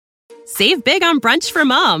Save big on brunch for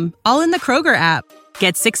mom, all in the Kroger app.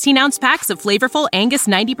 Get 16-ounce packs of flavorful Angus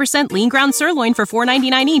 90% lean ground sirloin for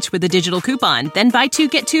 $4.99 each with a digital coupon. Then buy 2,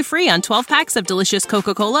 get 2 free on 12 packs of delicious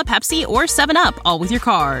Coca-Cola, Pepsi, or 7-Up, all with your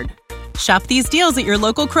card. Shop these deals at your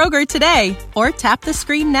local Kroger today, or tap the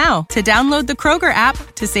screen now to download the Kroger app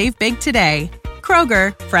to save big today.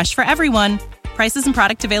 Kroger, fresh for everyone. Prices and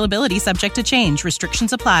product availability subject to change.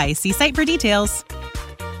 Restrictions apply. See site for details.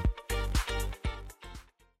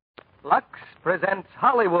 Lux presents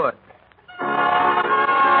Hollywood.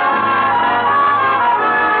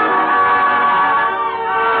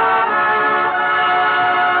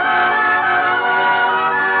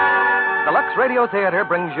 The Lux Radio Theater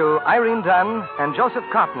brings you Irene Dunne and Joseph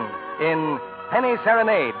Cotton in Penny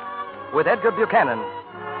Serenade with Edgar Buchanan.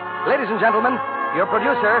 Ladies and gentlemen, your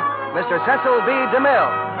producer, Mr. Cecil B.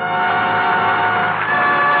 DeMille.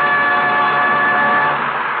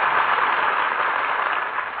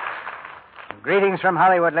 Greetings from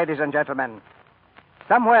Hollywood, ladies and gentlemen.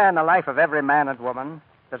 Somewhere in the life of every man and woman,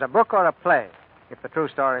 there's a book or a play, if the true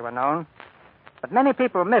story were known. But many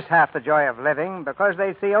people miss half the joy of living because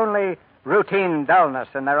they see only routine dullness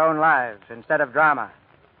in their own lives instead of drama.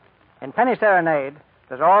 In Penny Serenade,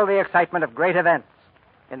 there's all the excitement of great events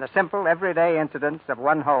in the simple, everyday incidents of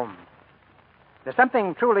one home. There's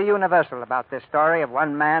something truly universal about this story of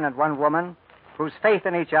one man and one woman whose faith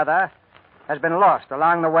in each other has been lost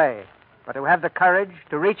along the way, but who have the courage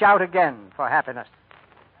to reach out again for happiness.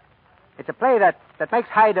 It's a play that makes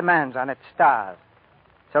high demands on its stars.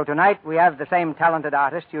 So tonight we have the same talented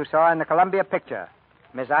artist you saw in the Columbia picture,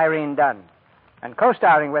 Miss Irene Dunne. And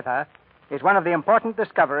co-starring with her is one of the important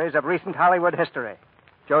discoveries of recent Hollywood history,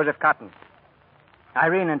 Joseph Cotton.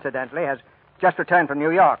 Irene, incidentally, has just returned from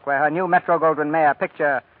New York, where her new Metro-Goldwyn-Mayer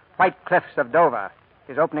picture, White Cliffs of Dover,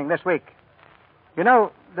 is opening this week. You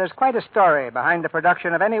know, there's quite a story behind the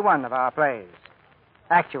production of any one of our plays.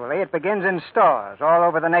 Actually, it begins in stores all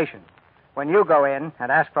over the nation when you go in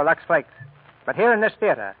and ask for Lux Flakes. But here in this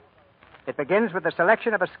theater, it begins with the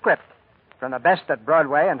selection of a script from the best that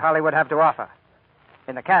Broadway and Hollywood have to offer.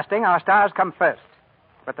 In the casting, our stars come first,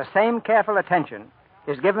 but the same careful attention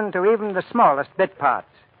is given to even the smallest bit parts.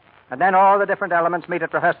 And then all the different elements meet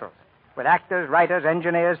at rehearsals, with actors, writers,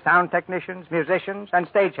 engineers, sound technicians, musicians, and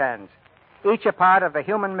stagehands, each a part of the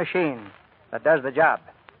human machine that does the job.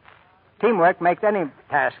 Teamwork makes any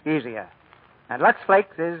task easier. And Lux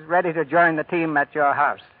Flakes is ready to join the team at your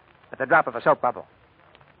house at the drop of a soap bubble.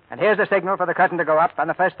 And here's the signal for the curtain to go up on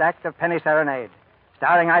the first act of Penny Serenade,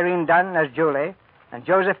 starring Irene Dunne as Julie and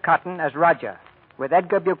Joseph Cotton as Roger, with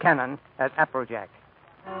Edgar Buchanan as Applejack.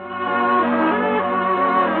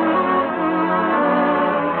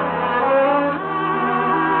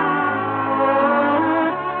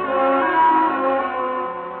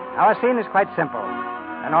 Our scene is quite simple.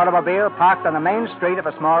 An automobile parked on the main street of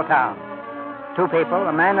a small town. 2 people,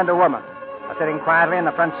 a man and a woman, are sitting quietly in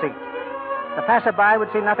the front seat. The passerby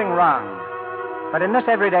would see nothing wrong. But in this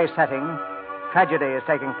everyday setting, tragedy is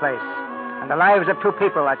taking place, and the lives of 2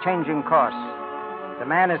 people are changing course. The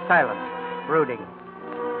man is silent, brooding.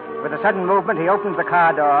 With a sudden movement, he opens the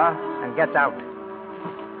car door and gets out.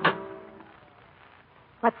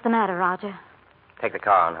 What's the matter, Roger? Take the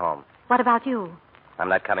car on home. What about you? I'm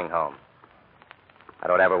not coming home. I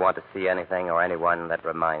don't ever want to see anything or anyone that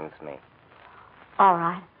reminds me. All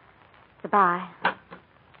right. Goodbye.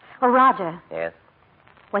 Oh, Roger. Yes?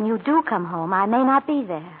 When you do come home, I may not be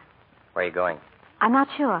there. Where are you going? I'm not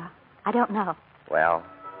sure. I don't know. Well,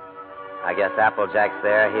 I guess Applejack's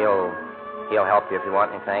there. He'll help you if you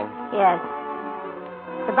want anything. Yes.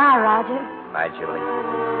 Goodbye, Roger. Bye, Julie.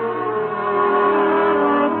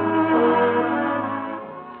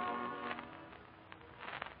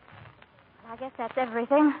 I guess that's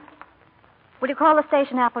everything. Will you call the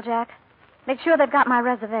station, Applejack? Make sure they've got my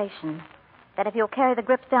reservation. That if you'll carry the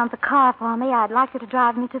grips down to the car for me, I'd like you to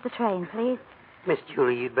drive me to the train, please. Miss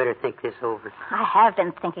Julie, you'd better think this over. I have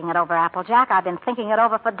been thinking it over, Applejack. I've been thinking it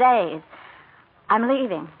over for days. I'm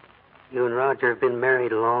leaving. You and Roger have been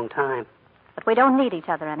married a long time. But we don't need each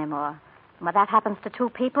other anymore. And when that happens to 2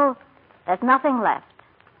 people, there's nothing left.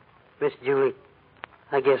 Miss Julie,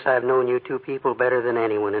 I guess I've known you 2 people better than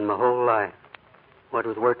anyone in my whole life. What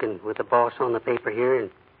with working with the boss on the paper here and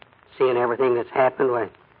seeing everything that's happened,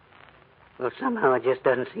 well, somehow it just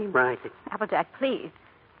doesn't seem right. Applejack, please.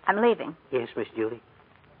 I'm leaving. Yes, Miss Julie.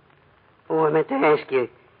 Oh, I meant to ask you.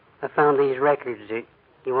 I found these records.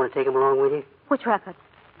 You want to take them along with you? Which records?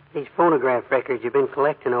 These phonograph records you've been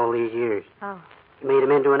collecting all these years. Oh. You made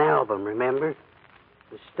them into an album, remember?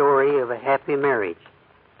 The story of a happy marriage.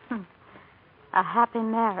 A happy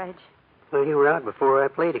marriage. Well, you were out before I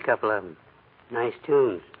played a couple of them. Nice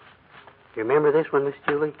tunes. You remember this one, Miss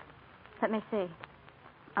Julie? Let me see.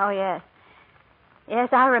 Oh, yes. Yes,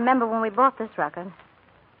 I remember when we bought this record.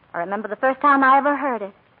 I remember the first time I ever heard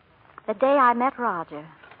it. The day I met Roger.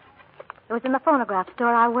 It was in the phonograph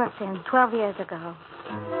store I worked in 12 years ago.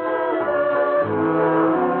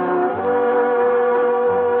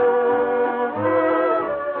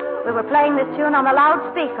 We were playing this tune on the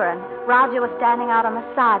loudspeaker, and Roger was standing out on the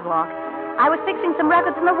sidewalk. I was fixing some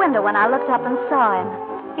records in the window when I looked up and saw him.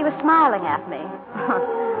 He was smiling at me.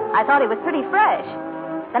 I thought he was pretty fresh.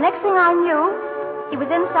 The next thing I knew, he was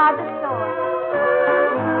inside the store.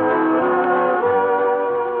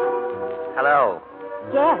 Hello.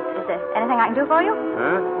 Yes, is there anything I can do for you?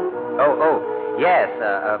 Yes.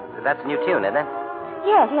 That's a new tune, isn't it?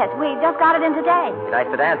 Yes, we just got it in today. Be nice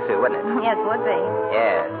to dance to, wouldn't it? Yes, would be.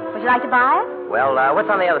 Yes. Would you like to buy it? Well, what's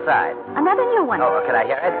on the other side? Another new one. Oh, can I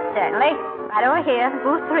hear it? Certainly. Right over here,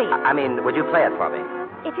 booth 3. I mean, would you play it for me?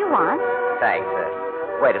 If you want. Thanks.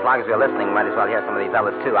 Wait, as long as we're listening, might as well hear some of these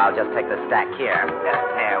others, too. I'll just take the stack here.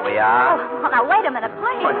 There we are. Oh, now, wait a minute,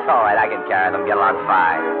 please. Oh, it's all right. I can carry them. Get along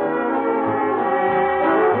fine.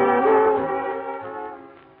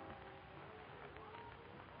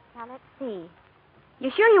 Now, let's see.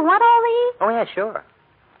 You sure you want all these? Oh, yeah, sure.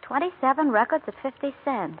 27 records at 50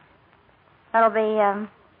 cents. That'll be,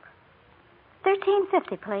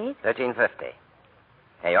 $13.50, please. $13.50.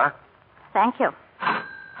 Here you are. Thank you.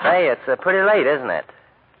 Say, it's pretty late, isn't it?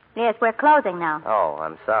 Yes, we're closing now. Oh,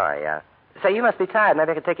 I'm sorry. Say, you must be tired.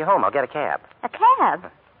 Maybe I could take you home. I'll get a cab. A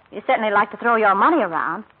cab? You certainly like to throw your money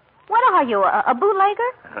around. What are you, a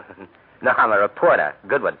bootlegger? No, I'm a reporter.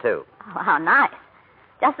 Good one, too. Oh, how nice.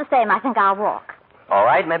 Just the same, I think I'll walk. All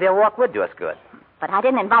right, maybe a walk would do us good. But I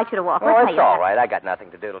didn't invite you to walk with Oh, me. it's all right. I got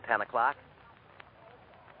nothing to do till 10 o'clock.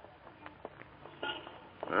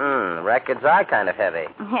 Records are kind of heavy.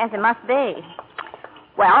 Yes, it must be.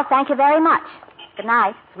 Well, thank you very much. Good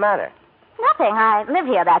night. What's the matter? Nothing. I live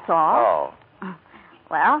here, that's all. Oh.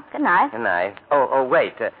 Well, good night. Good night. Oh,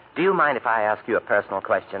 wait. Do you mind if I ask you a personal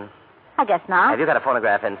question? I guess not. Have you got a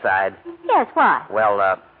phonograph inside? Yes, why?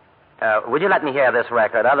 Well, would you let me hear this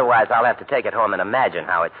record? Otherwise, I'll have to take it home and imagine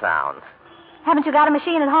how it sounds. Haven't you got a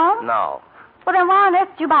machine at home? No. Well, then why on earth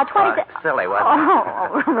did you buy 20... Silly, wasn't it?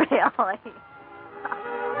 Oh, really?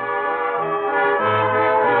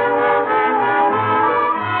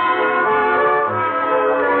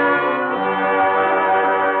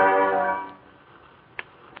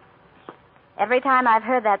 Every time I've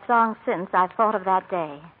heard that song since, I've thought of that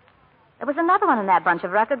day. There was another one in that bunch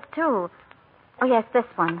of records, too. Oh, yes, this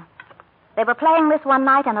one. They were playing this one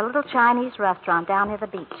night in a little Chinese restaurant down near the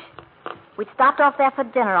beach. We'd stopped off there for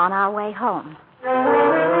dinner on our way home.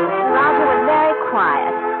 Roger was very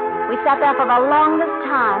quiet. We sat there for the longest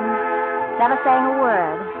time, never saying a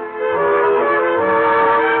word.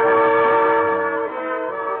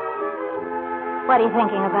 What are you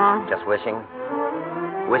thinking about? Just wishing.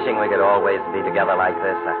 Wishing we could always be together like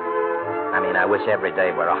this. I wish every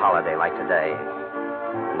day were a holiday like today.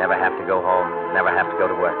 Never have to go home, never have to go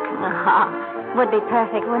to work. Would be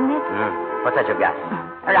perfect, wouldn't it? What's that you've got?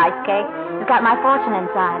 A rice cake. It's got my fortune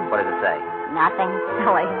inside. What does it say? Nothing.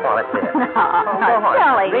 Silly. Oh, let's see it. No, go on.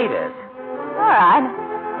 silly. Read it. All right.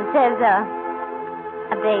 It says,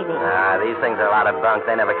 a baby. These things are a lot of bunk.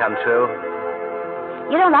 They never come true.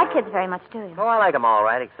 You don't like kids very much, do you? Oh, I like them all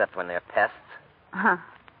right, except when they're pests. Uh-huh.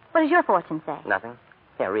 What does your fortune say? Nothing.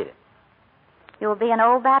 Yeah, read it. You will be an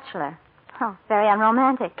old bachelor. Oh, very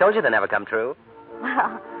unromantic. Told you they never come true.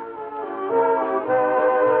 Well...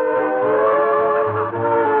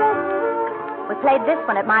 We played this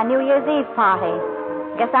one at my New Year's Eve party.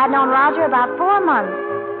 Guess I'd known Roger about 4 months.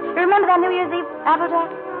 You remember that New Year's Eve, Applejack?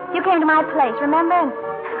 You came to my place, remember?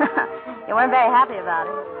 You weren't very happy about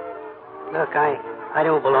it. Look, I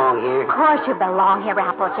don't belong here. Of course you belong here,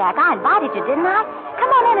 Applejack. I invited you, didn't I? Come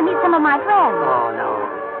on in and meet some of my friends. Oh, no.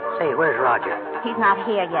 Say, where's Roger? He's not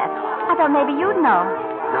here yet. I thought maybe you'd know.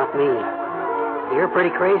 Not me. You're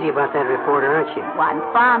pretty crazy about that reporter, aren't you? Well, I'm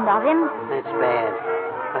fond of him. That's bad.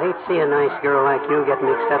 I hate to see a nice girl like you get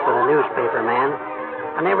mixed up with a newspaper man.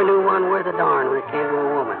 I never knew one worth a darn when it came to a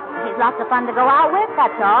woman. He's lots of fun to go out with,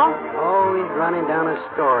 that's all. Always running down a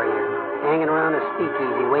story or hanging around a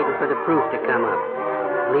speakeasy waiting for the proof to come up.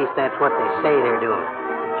 At least that's what they say they're doing.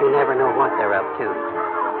 But you never know what they're up to.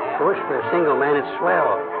 Of course, for a single man, it's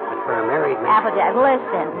swell. But for a married man... Applejack,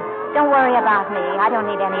 listen. Don't worry about me. I don't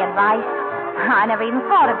need any advice. I never even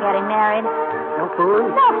thought of getting married. No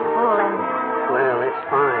fooling? No fooling. Well, it's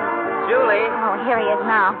fine. Julie. Oh, here he is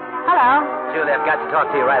now. Hello. Julie, I've got to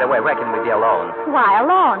talk to you right away. Where can we be alone? Why,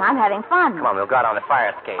 alone? I'm having fun. Come on, we'll go out on the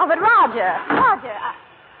fire escape. Oh, but Roger.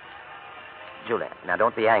 Julie, now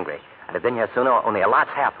don't be angry. I'd have been here sooner, only a lot's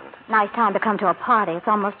happened. Nice time to come to a party. It's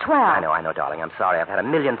almost 12. I know, darling. I'm sorry. I've had a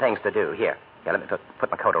million things to do. Here, let me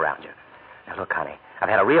put my coat around you. Now, look, honey, I've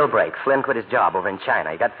had a real break. Flynn quit his job over in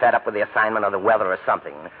China. He got fed up with the assignment or the weather or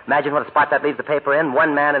something. Imagine what a spot that leaves the paper in.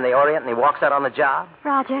 One man in the Orient, and he walks out on the job.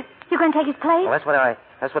 Roger, you going to take his place? Well,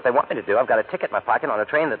 that's what they want me to do. I've got a ticket in my pocket on a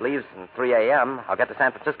train that leaves at 3 a.m. I'll get to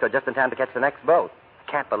San Francisco just in time to catch the next boat.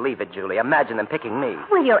 Can't believe it, Julie. Imagine them picking me.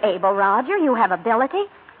 Well, you're able, Roger. You have ability.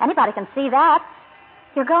 Anybody can see that.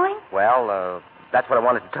 You're going? Well, that's what I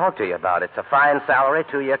wanted to talk to you about. It's a fine salary,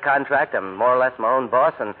 2-year contract. I'm more or less my own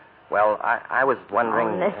boss, and, well, I was wondering...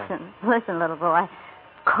 Oh, listen, little boy.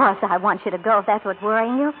 Of course I want you to go if that's what's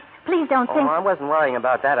worrying you. Please don't think... Oh, I wasn't worrying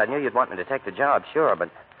about that. I knew you'd want me to take the job, sure, but...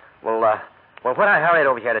 Well, what I hurried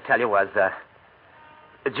over here to tell you was,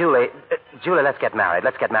 Julie, let's get married.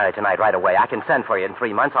 Let's get married tonight right away. I can send for you in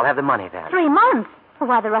 3 months. I'll have the money then. 3 months? Well,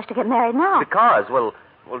 why the rush to get married now? Because, well,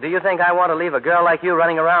 do you think I want to leave a girl like you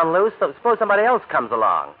running around loose? Suppose somebody else comes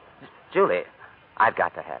along. Julie, I've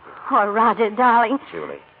got to have you. Oh, Roger, darling.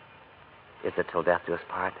 Julie, is it till death do us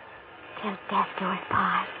part? Till death do us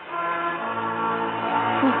part.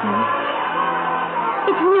 Listen.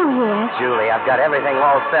 It's New Year's. Julie, I've got everything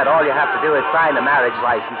all set. All you have to do is sign the marriage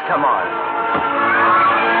license. Come on.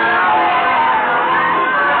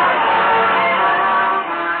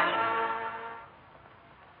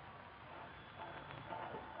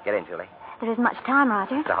 Get in, Julie. There isn't much time,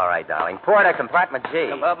 Roger. It's all right, darling. Porter, compartment G.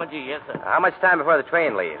 Compartment G, yes, sir. How much time before the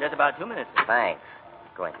train leaves? Just about 2 minutes, sir. Thanks.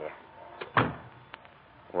 Go in here.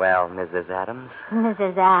 Well, Mrs. Adams?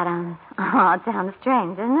 Mrs. Adams. Oh, it sounds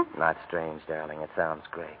strange, doesn't it? Not strange, darling. It sounds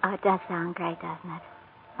great. Oh, it does sound great, doesn't it?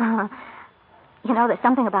 You know, there's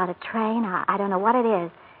something about a train. I don't know what it is.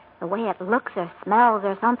 The way it looks or smells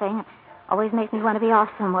or something always makes me want to be off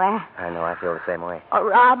somewhere. I know. I feel the same way. Oh,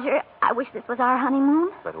 Roger, I wish this was our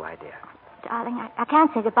honeymoon. But why, dear? Darling, I can't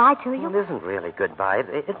say goodbye to you. Well, it isn't really goodbye.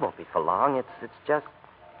 It won't be for long. It's just...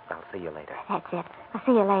 I'll see you later. That's it. I'll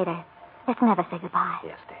see you later. Let's never say goodbye.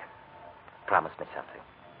 Yes, dear. Promise me something.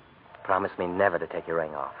 Promise me never to take your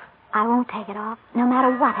ring off. I won't take it off, no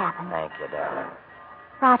matter what happens. Thank you, darling.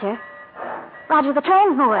 Roger, the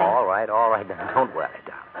train's moving. All right. Now, don't worry,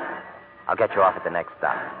 darling. I'll get you off at the next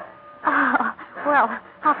stop. Oh, well,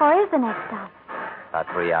 how far is the next stop? About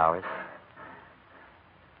 3 hours.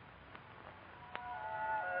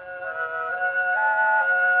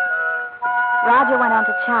 Roger went on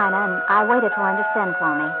to China, and I waited for him to send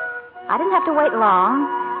for me. I didn't have to wait long.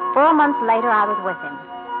 4 months later, I was with him.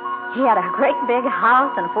 He had a great big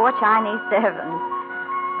house and 4 Chinese servants.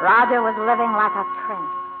 Roger was living like a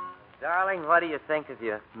prince. Darling, what do you think of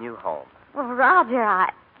your new home? Well, Roger,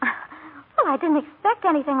 I didn't expect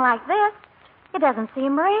anything like this. It doesn't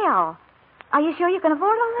seem real. Are you sure you can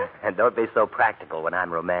afford all this? And don't be so practical when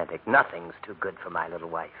I'm romantic. Nothing's too good for my little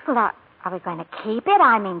wife. Well, are we going to keep it?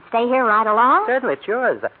 I mean, stay here right along? Certainly, it's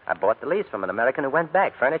yours. I bought the lease from an American who went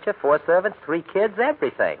back. Furniture, 4 servants, 3 kids,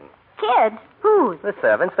 everything. Kids? Whose? The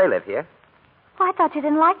servants, they live here. Oh, I thought you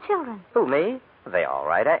didn't like children. Who, me? They're all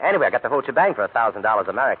right. Anyway, I got the whole shebang for $1,000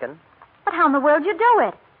 American. But how in the world you do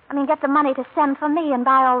it? I mean, get the money to send for me and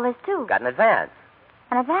buy all this, too. Got an advance.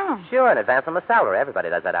 An advance? Sure, an advance on the salary. Everybody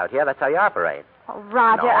does that out here. That's how you operate. Oh,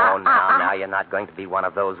 Roger, now, you're not going to be one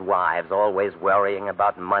of those wives always worrying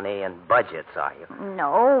about money and budgets, are you?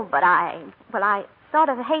 No, but I sort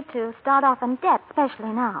of hate to start off in debt,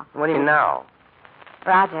 especially now. What do you mean now?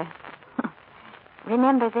 Roger,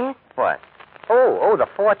 remember this? What? Oh, the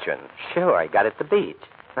fortune. Sure, I got it at the beach.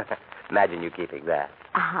 Imagine you keeping that.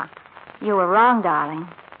 You were wrong, darling.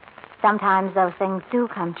 Sometimes those things do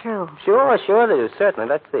come true. Sure they do. Certainly.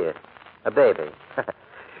 Let's see it. A baby.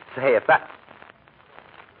 Say,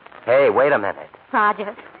 Hey, wait a minute.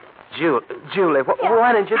 Roger. Julie,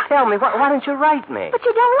 why didn't you tell me? Why didn't you write me? But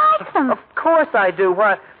you don't like them. Of course I do.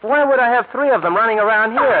 Why would I have 3 of them running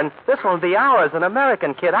around here? And this one will be ours, an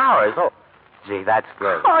American kid, ours. Oh, gee, that's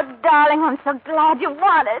great. Oh, darling, I'm so glad you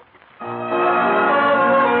want it.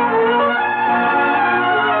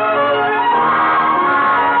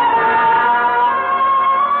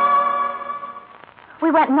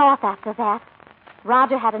 We went north after that.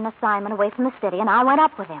 Roger had an assignment away from the city, and I went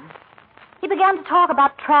up with him. He began to talk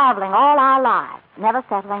about traveling all our lives, never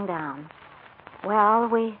settling down. Well,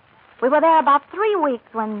 we were there about 3 weeks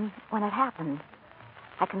when it happened.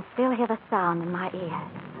 I can still hear the sound in my ears.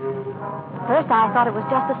 First, I thought it was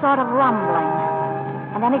just a sort of rumbling.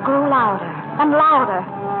 And then it grew louder and louder.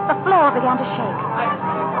 The floor began to shake.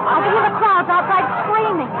 I could hear the crowds outside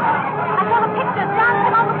screaming. I saw the pictures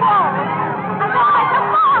dancing on the wall. I saw myself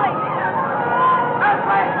falling.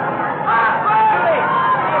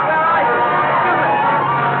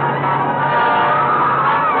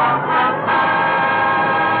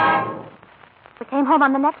 home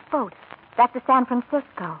on the next boat, back to San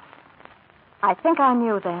Francisco. I think I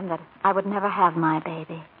knew then that I would never have my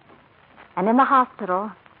baby. And in the hospital,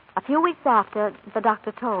 a few weeks after, the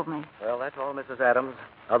doctor told me. Well, that's all, Mrs. Adams.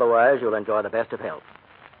 Otherwise, you'll enjoy the best of health.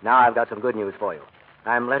 Now I've got some good news for you.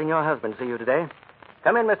 I'm letting your husband see you today.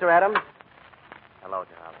 Come in, Mr. Adams. Hello,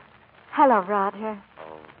 Charlie. Hello, Roger.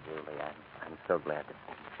 Oh, Julie, I'm so glad to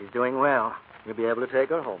see you. She's doing well. You'll be able to take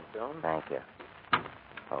her home soon. Thank you.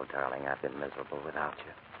 Oh, darling, I've been miserable without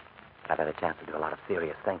you. I've had a chance to do a lot of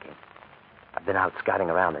serious thinking. I've been out scouting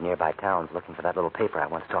around the nearby towns looking for that little paper I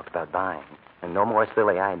once talked about buying. And no more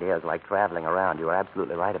silly ideas like traveling around. You were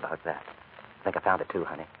absolutely right about that. I think I found it, too,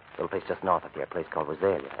 honey. A little place just north of here, a place called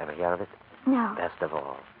Rosalia. Ever hear of it? No. Best of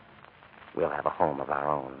all, we'll have a home of our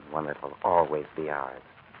own, one that will always be ours.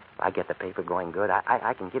 If I get the paper going good,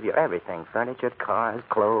 I can give you everything. Furniture, cars,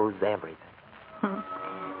 clothes, everything.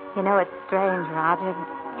 You know, it's strange, Roger,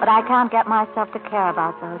 but I can't get myself to care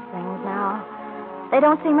about those things now. They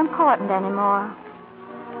don't seem important anymore.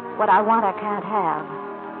 What I want, I can't have.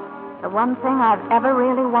 The one thing I've ever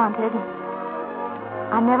really wanted,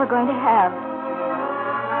 I'm never going to have.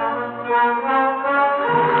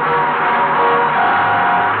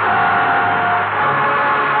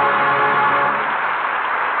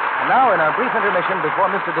 And now, in our brief intermission before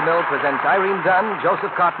Mr. DeMille presents Irene Dunn,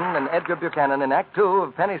 Joseph Cotton, and Edgar Buchanan in Act Two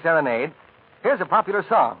of Penny Serenade, here's a popular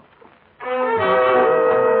song.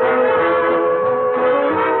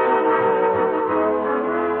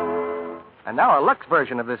 And now a Lux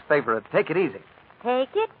version of this favorite, Take It Easy.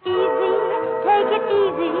 Take it easy, take it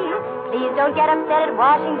easy. Please don't get upset at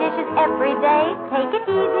washing dishes every day. Take it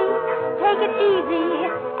easy, take it easy.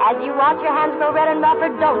 As you watch your hands grow red and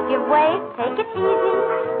rougher, don't give way. Take it easy,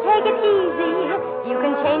 take it easy. You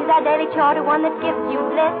can change that daily chore to one that gives you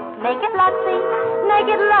bliss. Make it Luxy, make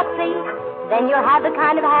it Luxy. Then you'll have the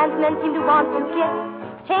kind of hands men seem to want to kiss.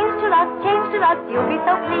 Change to Lux, you'll be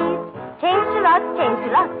so pleased. Change to Lux,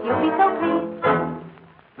 you'll be so pleased.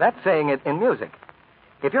 That's saying it in music.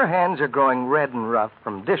 If your hands are growing red and rough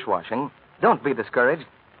from dishwashing, don't be discouraged.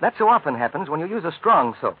 That so often happens when you use a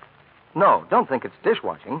strong soap. No, don't think it's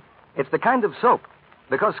dishwashing. It's the kind of soap.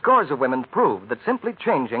 Because scores of women prove that simply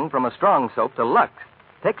changing from a strong soap to Lux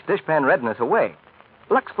takes dishpan redness away.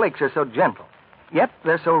 Lux flakes are so gentle, yet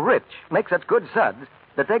they're so rich, make such good suds,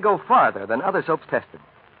 that they go farther than other soaps tested.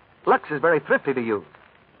 Lux is very thrifty to use.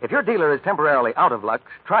 If your dealer is temporarily out of Lux,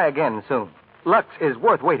 try again soon. Lux is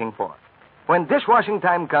worth waiting for. When dishwashing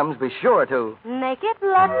time comes, be sure to... Make it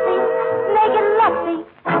Luxy, make it Luxy.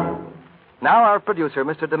 Now our producer,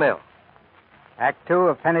 Mr. DeMille. Act Two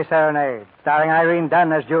of Penny Serenade, starring Irene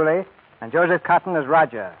Dunn as Julie and Joseph Cotton as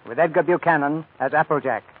Roger, with Edgar Buchanan as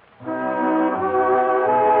Applejack.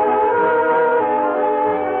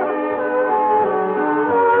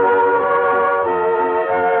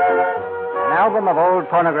 An album of old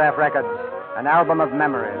phonograph records, an album of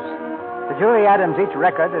memories. To Julie Adams, each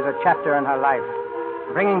record is a chapter in her life,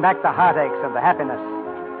 bringing back the heartaches of the happiness,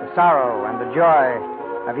 the sorrow, and the joy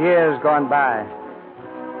of years gone by.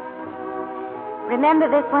 Remember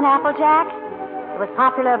this one, Applejack? It was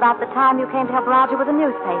popular about the time you came to help Roger with a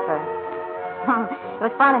newspaper. It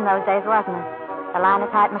was fun in those days, wasn't it? The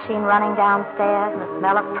linotype machine running downstairs and the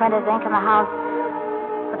smell of printer's ink in the house.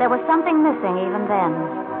 But there was something missing even then.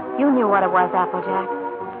 You knew what it was, Applejack.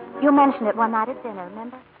 You mentioned it one night at dinner,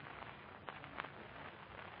 remember?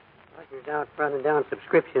 Roger's out running down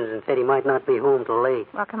subscriptions and said he might not be home till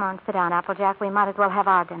late. Well, come on, sit down, Applejack. We might as well have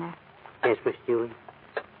our dinner. Yes, Miss Julie.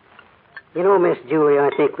 You know, Miss Julie, I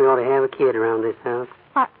think we ought to have a kid around this house.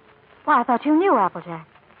 Why, I thought you knew, Applejack.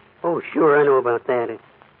 Oh, sure, I know about that.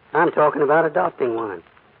 I'm talking about adopting one.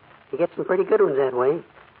 You get some pretty good ones that way.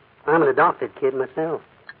 I'm an adopted kid myself.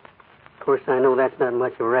 Of course, I know that's not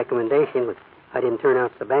much of a recommendation, but I didn't turn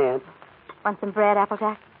out so bad. Want some bread,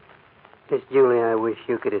 Applejack? Miss Julie, I wish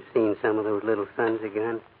you could have seen some of those little sons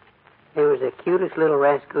again. They was the cutest little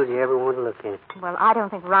rascals you ever want to look at. Well, I don't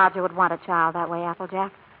think Roger would want a child that way,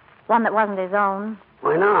 Applejack. One that wasn't his own.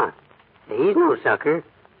 Why not? He's no sucker.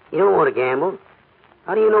 You don't want to gamble.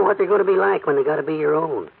 How do you know what they're going to be like when they got to be your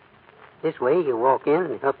own? This way, you walk in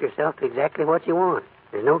and help yourself to exactly what you want.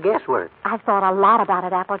 There's no guesswork. I've thought a lot about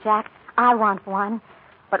it, Applejack. I want one.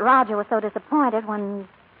 But Roger was so disappointed when...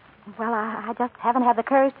 Well, I just haven't had the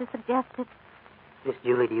courage to suggest it. Miss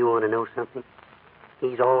Julie, do you want to know something?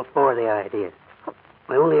 He's all for the idea.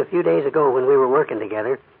 Why, only a few days ago when we were working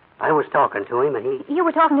together, I was talking to him and he... You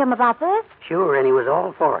were talking to him about this? Sure, and he was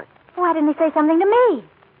all for it. Why didn't he say something to me?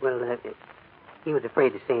 Well, he was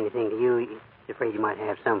afraid to say anything to you. He was afraid you might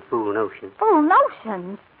have some fool notion. Fool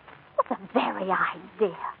notions? What the very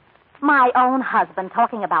idea. My own husband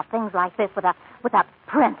talking about things like this with a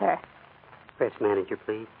printer. Press manager,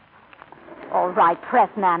 please. All right, press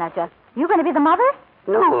manager. You going to be the mother?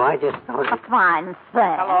 No, I just thought... A fine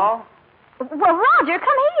thing. Hello? Well, Roger,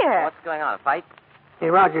 come here. What's going on, a fight? Hey,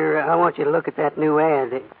 Roger, I want you to look at that new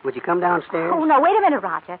ad. Would you come downstairs? Oh, no, wait a minute,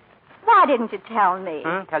 Roger. Why didn't you tell me?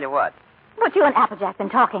 Tell you what? What you and Applejack been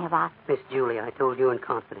talking about? Miss Julie, I told you in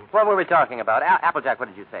confidence. What were we talking about? Applejack, what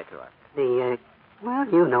did you say to her? Well,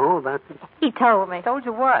 you know about the... He told me. Told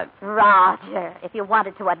you what? Roger, if you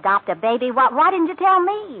wanted to adopt a baby, why didn't you tell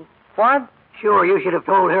me? What? Sure, you should have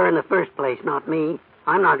told her in the first place, not me.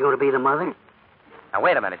 I'm not going to be the mother. Now,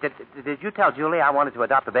 wait a minute. Did you tell Julie I wanted to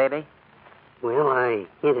adopt a baby? Well, I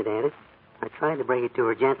hinted at it. I tried to break it to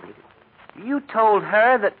her gently. You told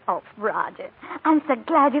her that... Oh, Roger, I'm so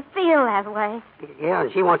glad you feel that way. Yeah,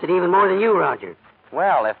 and she wants it even more than you, Roger.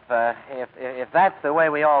 Well, if that's the way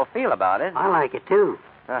we all feel about it... I like it, too.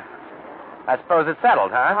 I suppose it's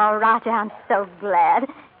settled, huh? Oh, Roger, I'm so glad.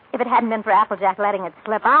 If it hadn't been for Applejack letting it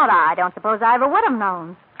slip out, I don't suppose I ever would have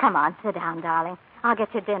known. Come on, sit down, darling. I'll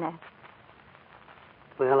get you dinner.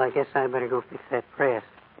 Well, I guess I better go fix that press.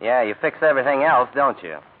 Yeah, you fix everything else, don't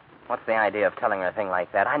you? What's the idea of telling her a thing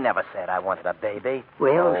like that? I never said I wanted a baby.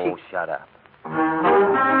 Well, Oh, shut up.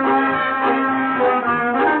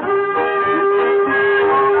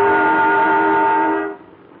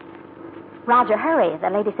 Roger, hurry. The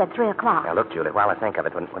lady said 3 o'clock. Now, look, Julie, while I think of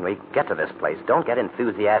it, when we get to this place, don't get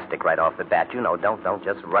enthusiastic right off the bat. You know, don't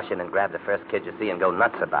just rush in and grab the first kid you see and go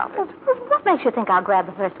nuts about it. Well, what makes you think I'll grab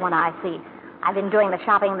the first one I see? I've been doing the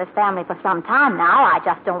shopping in this family for some time now. I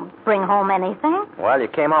just don't bring home anything. Well, you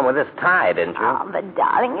came on with this tie, didn't you? Oh, but,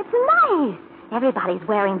 darling, it's nice. Everybody's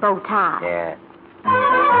wearing bow ties. Yeah.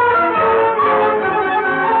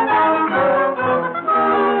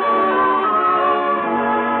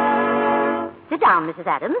 Sit down, Mrs.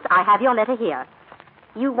 Adams. I have your letter here.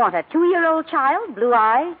 You want a 2-year-old child, blue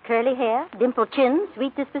eyes, curly hair, dimpled chin,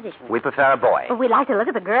 sweet disposition. We prefer a boy. Well, we like to look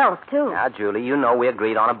at the girls, too. Now, Julie, you know we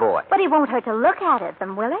agreed on a boy. But he won't hurt to look at it,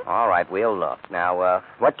 then, will it? All right, we'll look. Now,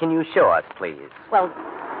 what can you show us, please? Well,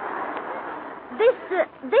 this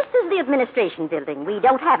is the administration building. We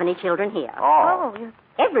don't have any children here. Oh.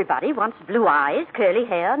 Everybody wants blue eyes, curly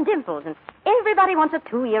hair, and dimples, and everybody wants a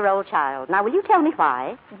 2-year-old child. Now, will you tell me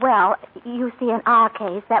why? Well, you see, in our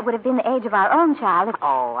case, that would have been the age of our own child.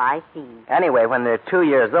 Oh, I see. Anyway, when they're 2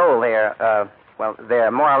 years old,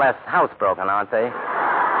 they're more or less housebroken, aren't they?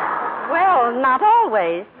 Well, not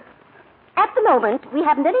always. At the moment, we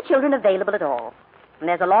haven't any children available at all. And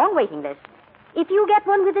there's a long waiting list. If you get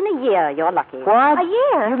one within a year, you're lucky. What? A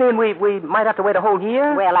year? You mean we might have to wait a whole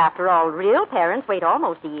year? Well, after all, real parents wait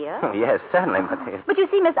almost a year. Yes, certainly, but... But you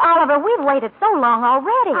see, Miss Oliver, we've waited so long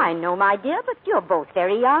already. I know, my dear, but you're both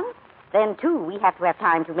very young. Then, too, we have to have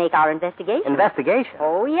time to make our investigation. Investigation?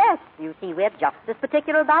 Oh, yes. You see, we're just as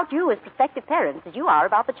particular about you as prospective parents as you are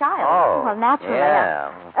about the child. Oh. Well, naturally.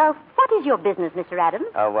 Yeah. What is your business, Mr. Adams?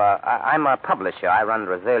 I'm a publisher. I run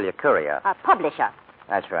Rosalia Courier. A publisher.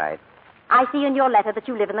 That's right. I see in your letter that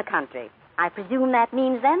you live in the country. I presume that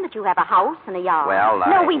means, then, that you have a house and a yard. Well,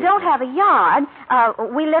 No, we don't have a yard.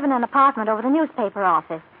 We live in an apartment over the newspaper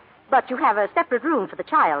office. But you have a separate room for the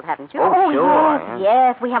child, haven't you? Oh, sure.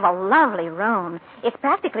 Yes, we have a lovely room. It's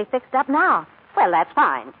practically fixed up now. Well, that's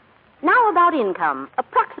fine. Now about income.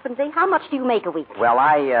 Approximately, how much do you make a week? Well,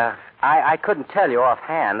 I couldn't tell you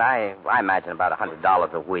offhand. I imagine about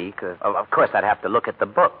 $100 a week. Of course, I'd have to look at the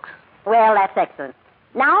books. Well, that's excellent.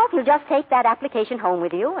 Now, if you'll just take that application home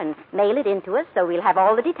with you and mail it in to us so we'll have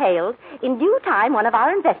all the details, in due time, one of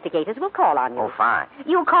our investigators will call on you. Oh, fine.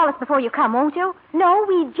 You'll call us before you come, won't you? No,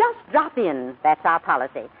 we just drop in. That's our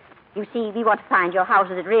policy. You see, we want to find your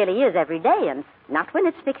house as it really is every day and not when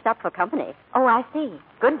it's fixed up for company. Oh, I see.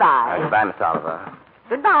 Goodbye. Goodbye, Miss Oliver.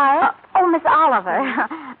 Goodbye. Miss Oliver,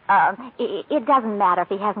 it doesn't matter if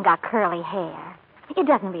he hasn't got curly hair. It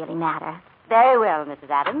doesn't really matter. Very well, Mrs.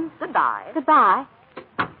 Adams. Goodbye. Goodbye.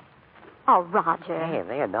 Oh, Roger. Hey,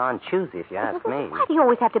 they are darn choosy, if you ask me. Why do you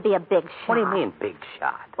always have to be a big shot? What do you mean, big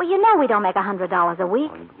shot? Well, you know we don't make $100 a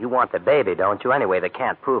week. Well, you want the baby, don't you? Anyway, they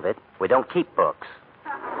can't prove it. We don't keep books.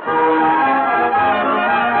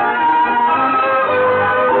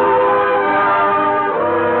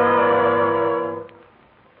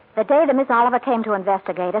 The day that Miss Oliver came to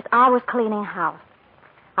investigate us, I was cleaning house.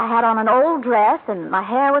 I had on an old dress, and my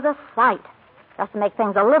hair was a sight. Just to make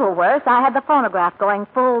things a little worse, I had the phonograph going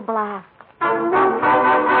full blast. Good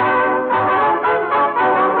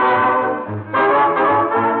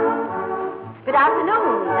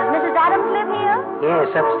afternoon. Does Mrs. Adams live here? Yes,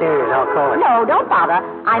 upstairs. I'll call her. No, don't bother.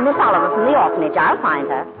 I'm Miss Oliver from the orphanage. I'll find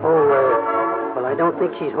her. Oh, well, I I don't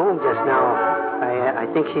think she's home just now. I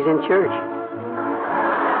think she's in church.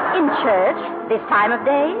 In church? This time of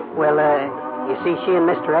day? Well, you see, she and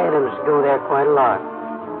Mr. Adams go there quite a lot.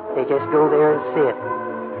 They just go there and sit.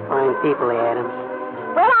 Fine people, the Adams.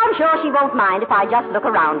 Well, I'm sure she won't mind if I just look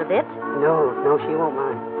around a bit. No, she won't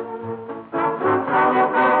mind.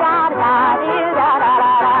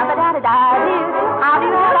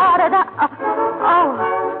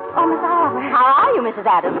 Oh, Miss Oliver. How are you, Mrs.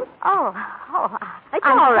 Adams? It's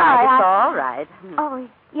I'm all right. sorry. It's all right. Oh,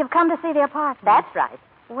 you've come to see the apartment. That's right.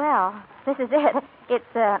 Well, this is it.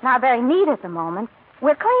 It's not very neat at the moment.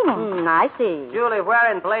 We're cleaning. I see. Julie,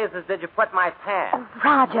 where in blazes did you put my pants?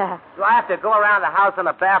 Roger. Do I have to go around the house in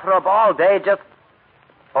a bathrobe all day just...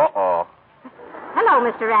 Uh-oh. Hello,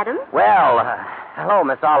 Mr. Adams. Well, hello,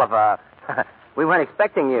 Miss Oliver. We weren't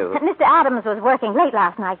expecting you. Mr. Adams was working late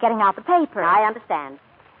last night getting out the paper. I understand.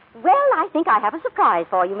 Well, I think I have a surprise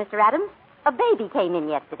for you, Mr. Adams. A baby came in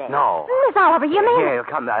yesterday. No. Miss Oliver, you mean... Here,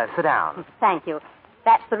 come, sit down. Thank you.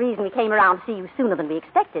 That's the reason we came around to see you sooner than we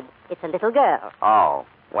expected. It's a little girl. Oh,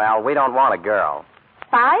 well, we don't want a girl.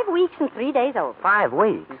 5 weeks and 3 days old. 5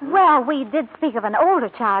 weeks? Well, we did speak of an older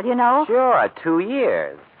child, you know. Sure, 2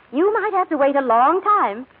 years. You might have to wait a long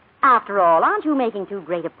time. After all, aren't you making too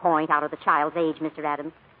great a point out of the child's age, Mr.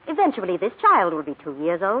 Adams? Eventually, this child will be 2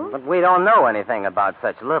 years old. But we don't know anything about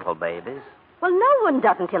such little babies. Well, no one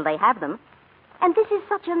does until they have them. And this is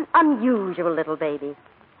such an unusual little baby.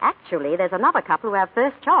 Actually, there's another couple who have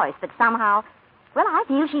first choice, but somehow, well, I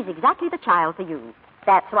feel she's exactly the child for you.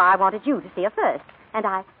 That's why I wanted you to see her first. And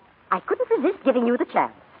I couldn't resist giving you the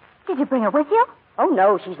chance. Did you bring her with you? Oh,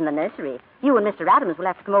 no, she's in the nursery. You and Mr. Adams will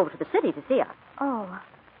have to come over to the city to see her. Oh,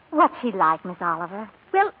 what's she like, Miss Oliver?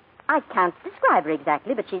 Well, I can't describe her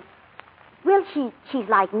exactly, but she's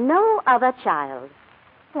like no other child.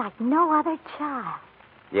 Like no other child.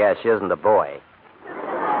 Yeah, she isn't a boy.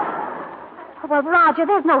 Well, Roger,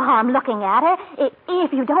 there's no harm looking at her.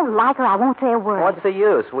 If you don't like her, I won't say a word. What's the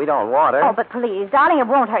use? We don't want her. Oh, but please, darling, it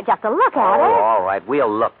won't hurt just to look at her. Oh, all right. We'll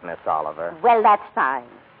look, Miss Oliver. Well, that's fine.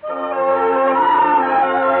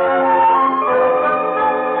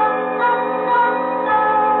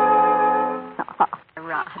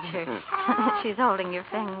 Roger. She's holding your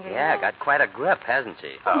finger. Yeah, got quite a grip, hasn't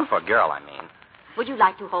she? For a girl, I mean. Would you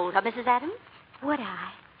like to hold her, Mrs. Adams? Would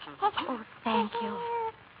I? Oh, thank you.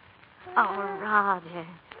 Oh, Roger.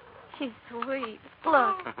 She's sweet.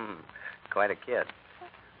 Look. Quite a kid.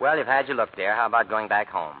 Well, you've had your look, dear. How about going back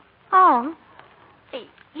home? Home?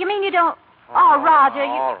 You mean you don't... Oh, Roger,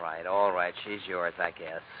 you... All right. She's yours, I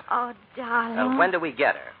guess. Oh, darling. When do we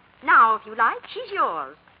get her? Now, if you like, she's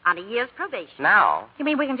yours. On a year's probation. Now? You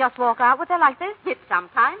mean we can just walk out with her like this? It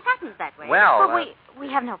sometimes happens that way. Well, we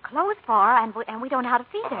have no clothes for her, and we don't know how to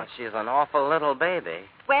feed her. She's an awful little baby.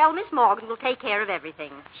 Well, Miss Morgan will take care of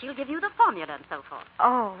everything. She'll give you the formula and so forth.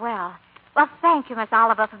 Oh, well. Well, thank you, Miss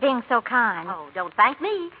Oliver, for being so kind. Oh, don't thank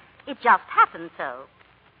me. It just happened so.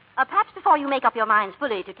 Perhaps before you make up your minds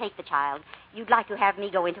fully to take the child, you'd like to have me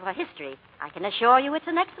go into her history. I can assure you it's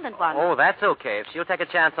an excellent one. Oh, that's okay. If she'll take a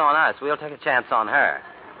chance on us, we'll take a chance on her.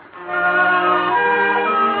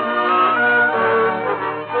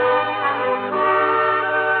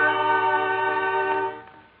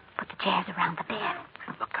 Put the chairs around the bed.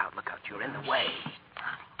 Look out. You're in the way.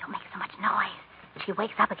 Darling, don't make so much noise. If she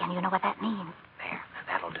wakes up again, you know what that means. There,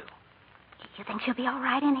 that'll do. You think she'll be all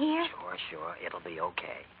right in here? Sure. It'll be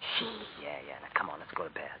okay. She? Yeah. Now, come on, let's go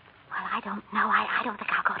to bed. Well, I don't know. I don't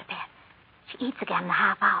think I'll go to bed. She eats again in a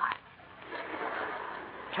half hour.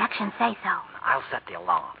 Directions say so. I'll set the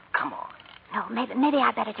alarm. Come on. No, maybe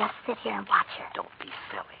I better just sit here and watch her. Don't be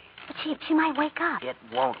silly. But she might wake up. It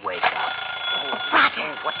won't wake up. Oh,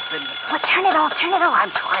 Roger. What's the... Well, turn it off.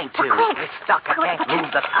 I'm trying to. Well, quick. It's stuck. I can't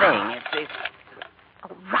move the thing. It's...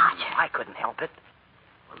 Oh, Roger. I couldn't help it.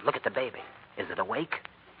 Well, look at the baby. Is it awake?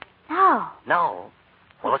 No. No?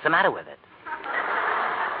 Well, what's the matter with it?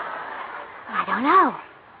 I don't know.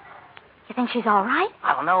 You think she's all right?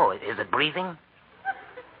 I don't know. Is it breathing?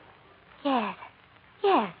 Yes.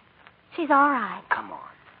 She's all right. Come on.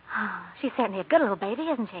 Oh, she's certainly a good little baby,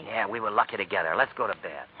 isn't she? Yeah, we were lucky to get her. Let's go to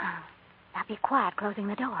bed. Now be quiet, closing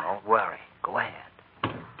the door. Don't worry. Go ahead.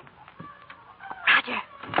 Roger.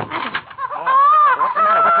 What's the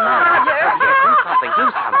matter? Roger. Here,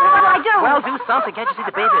 do something. What do I do? Well, do something. Can't you see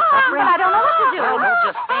the baby is suffering? But I don't know what to do. Well, don't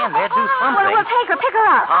just stand there. Do something. Well, pick her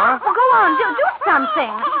up. Huh? Well, go on. Do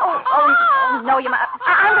something. Oh, no, you must.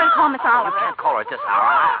 I'm going to call Miss Oliver. You can't call her at this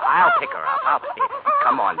hour. I'll pick her up.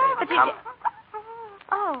 Come on, baby. Come.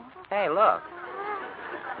 Oh. Hey, look.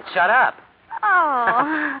 Shut up.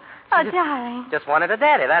 Oh, darling. Just wanted a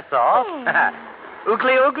daddy, that's all. Yeah.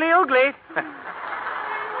 Oogly.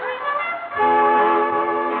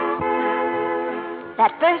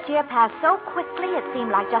 That first year passed so quickly it seemed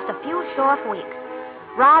like just a few short weeks.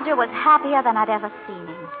 Roger was happier than I'd ever seen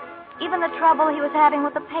him. Even the trouble he was having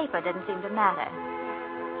with the paper didn't seem to matter.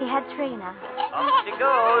 He had Trina. Up she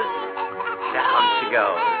goes. Down she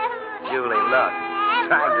goes. Julie, look.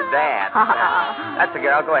 Trying to dance. That's the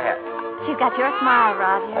girl. Go ahead. She's got your smile,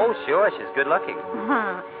 Roger. Oh, sure. She's good looking.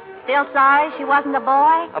 Still sorry she wasn't a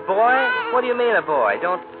boy? A boy? What do you mean a boy?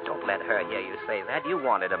 Don't let her hear you say that. You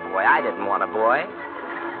wanted a boy. I didn't want a boy.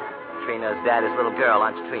 Trina's daddy's little girl,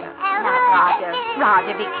 aren't you, Trina? Now, Roger.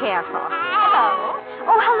 Roger, be careful. Hello.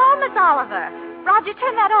 Oh, hello, Miss Oliver. Roger,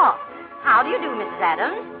 turn that off. How do you do, Mrs.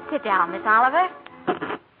 Adams? Sit down, Miss Oliver.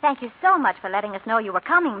 Thank you so much for letting us know you were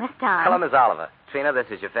coming this time. Hello, Miss Oliver. Trina, this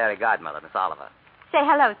is your fairy godmother, Miss Oliver. Say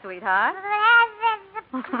hello, sweetheart.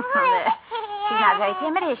 She's not very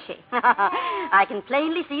timid, is she? I can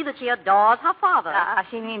plainly see that she adores her father.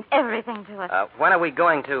 She means everything to us. When are we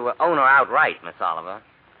going to own her outright, Miss Oliver?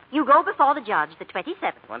 You go before the judge the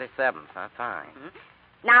 27th. 27th, huh? Fine.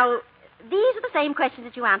 Mm-hmm. Now, these are the same questions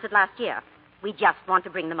that you answered last year. We just want to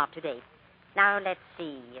bring them up to date. Now, let's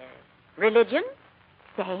see. Religion?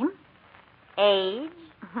 Same. Age?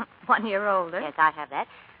 1 year older. Yes, I have that.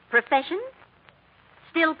 Profession?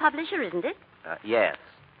 Still publisher, isn't it? Yes.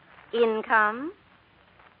 Income?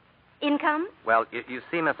 Income? Well, you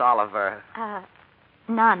see, Miss Oliver...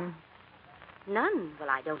 None. None? Well,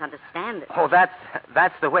 I don't understand it. Oh,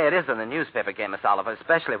 that's the way it is in the newspaper game, Miss Oliver,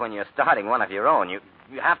 especially when you're starting one of your own. You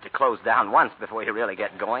have to close down once before you really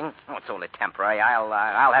get going. Oh, it's only temporary.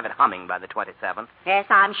 I'll have it humming by the 27th. Yes,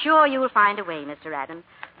 I'm sure you'll find a way, Mr. Adams.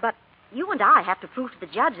 But you and I have to prove to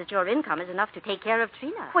the judge that your income is enough to take care of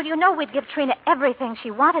Trina. Well, you know we'd give Trina everything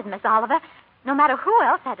she wanted, Miss Oliver, no matter who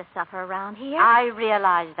else had to suffer around here. I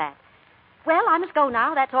realize that. Well, I must go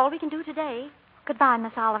now. That's all we can do today. Goodbye,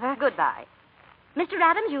 Miss Oliver. Goodbye. Mr.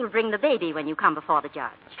 Adams, you'll bring the baby when you come before the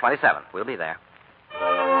judge. It's 27th. We'll be there.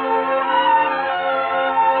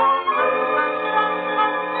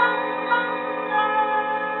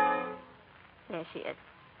 There she is.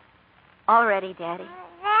 All ready, Daddy.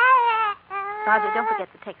 Roger, don't forget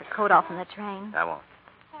to take the coat off in the train. I won't.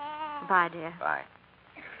 Bye, dear. Bye.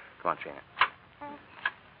 Come on, Trina.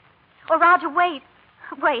 Oh, Roger, wait.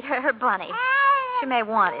 Wait, her bunny. She may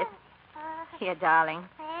want it. Here, darling.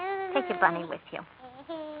 Take your bunny with you.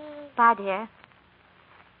 Bye, dear.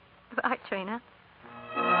 Bye, Trina.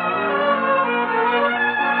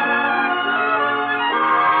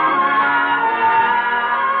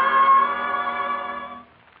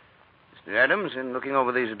 Mr. Adams, in looking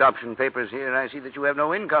over these adoption papers here, I see that you have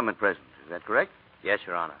no income at present. Is that correct? Yes,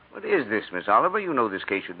 Your Honor. What is this, Miss Oliver? You know this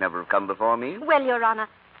case should never have come before me. Well, Your Honor,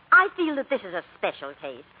 I feel that this is a special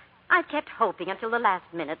case. I've kept hoping until the last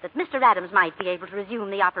minute that Mr. Adams might be able to resume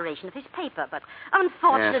the operation of his paper, but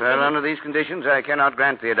unfortunately... Yes, well, under these conditions, I cannot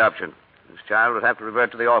grant the adoption. This child will have to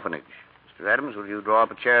revert to the orphanage. Mr. Adams, will you draw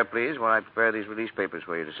up a chair, please, while I prepare these release papers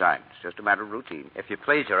for you to sign? It's just a matter of routine. If you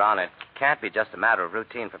please, Your Honor, it can't be just a matter of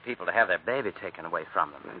routine for people to have their baby taken away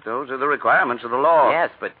from them. And those are the requirements of the law.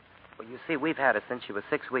 Yes, but, well, you see, we've had her since she was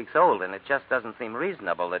 6 weeks old, and it just doesn't seem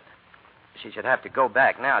reasonable that she should have to go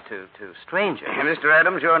back now to strangers. Mr.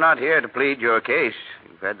 Adams, you're not here to plead your case.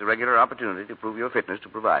 You've had the regular opportunity to prove your fitness to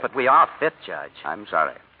provide. But we are fit, Judge. I'm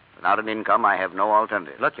sorry. Without an income, I have no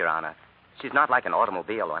alternative. Look, Your Honor, she's not like an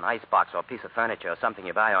automobile or an icebox or a piece of furniture or something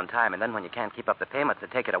you buy on time, and then when you can't keep up the payments, they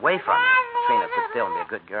take it away from you. Trina, sit still and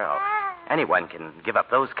be a good girl. Anyone can give up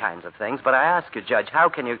those kinds of things, but I ask you, Judge, how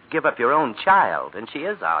can you give up your own child? And she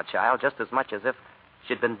is our child just as much as if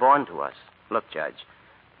she'd been born to us. Look, Judge,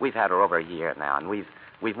 we've had her over a year now, and we've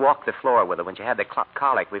walked the floor with her when she had the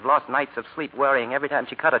colic. We've lost nights of sleep worrying every time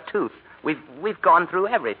she cut a tooth. We've gone through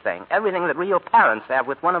everything that real parents have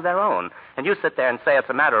with one of their own. And you sit there and say it's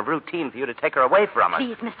a matter of routine for you to take her away from us.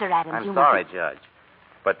 Please, Mr. Adams, I'm sorry, Judge.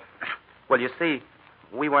 But, well, you see,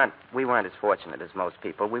 we weren't as fortunate as most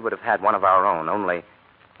people. We would have had one of our own, only,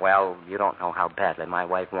 well, you don't know how badly my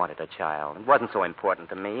wife wanted a child. It wasn't so important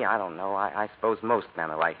to me. I don't know. I suppose most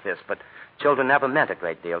men are like this, but children never meant a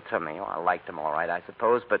great deal to me. Oh, I liked them all right, I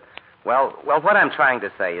suppose, but, well, what I'm trying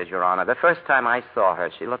to say is, Your Honor, the first time I saw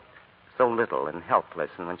her, she looked so little and helpless,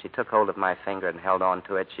 and when she took hold of my finger and held on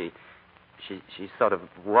to it, she sort of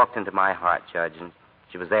walked into my heart, Judge, and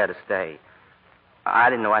she was there to stay. I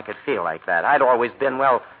didn't know I could feel like that. I'd always been,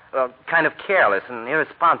 well, kind of careless and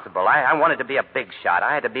irresponsible. I wanted to be a big shot.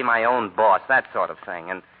 I had to be my own boss, that sort of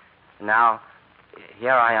thing. And now,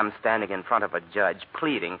 here I am standing in front of a judge,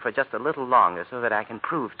 pleading for just a little longer so that I can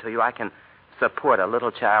prove to you I can support a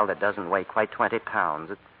little child that doesn't weigh quite 20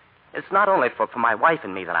 pounds. It's not only for my wife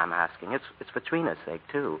and me that I'm asking. It's for Trina's sake,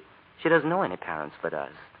 too. She doesn't know any parents but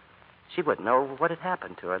us. She wouldn't know what had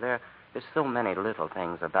happened to her. There's so many little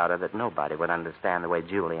things about her that nobody would understand the way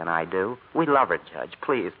Julie and I do. We love her, Judge.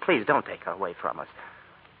 Please don't take her away from us.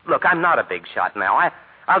 Look, I'm not a big shot now.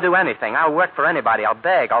 I'll do anything. I'll work for anybody. I'll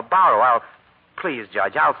beg. I'll borrow. Please,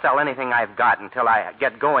 Judge, I'll sell anything I've got until I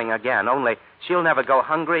get going again. Only she'll never go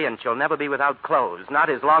hungry and she'll never be without clothes. Not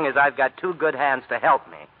as long as I've got two good hands to help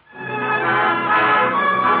me.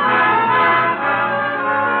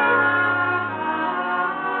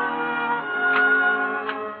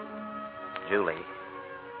 Julie.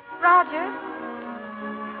 Roger,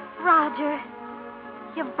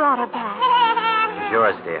 you've brought her back. It's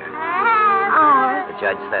yours, dear. Ours. The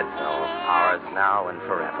judge said so. Ours now and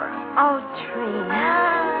forever. Oh,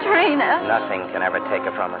 Trina. Nothing can ever take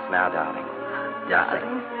her from us now, darling. Nothing.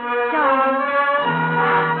 Darling.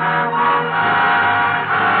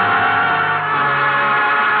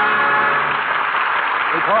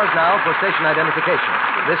 We pause now for station identification.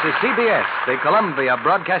 This is CBS, the Columbia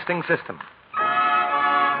Broadcasting System.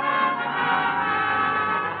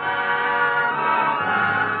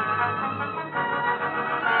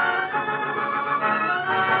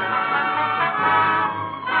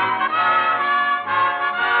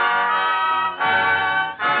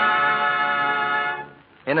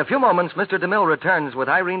 In a few moments, Mr. DeMille returns with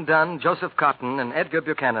Irene Dunn, Joseph Cotton, and Edgar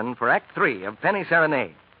Buchanan for Act 3 of Penny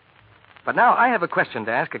Serenade. But now I have a question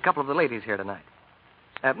to ask a couple of the ladies here tonight.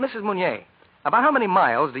 Mrs. Mounier, about how many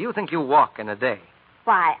miles do you think you walk in a day?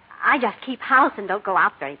 Why, I just keep house and don't go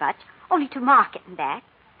out very much. Only to market and back.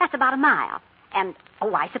 That's about a mile. And,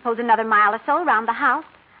 I suppose another mile or so around the house.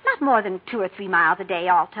 Not more than 2 or 3 miles a day,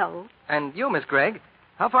 all told. And you, Miss Gregg,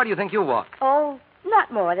 how far do you think you walk? Oh,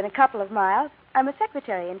 not more than a couple of miles. I'm a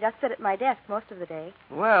secretary and just sit at my desk most of the day.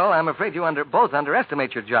 Well, I'm afraid you both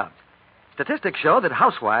underestimate your jobs. Statistics show that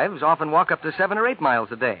housewives often walk up to 7 or 8 miles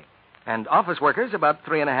a day, and office workers about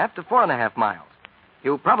 3.5 to 4.5 miles.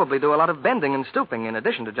 You probably do a lot of bending and stooping in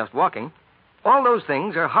addition to just walking. All those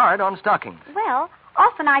things are hard on stockings. Well,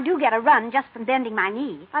 often I do get a run just from bending my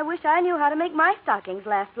knee. I wish I knew how to make my stockings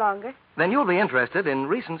last longer. Then you'll be interested in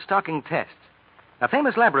recent stocking tests. A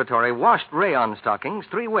famous laboratory washed rayon stockings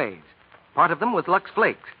 3 ways. Part of them with Lux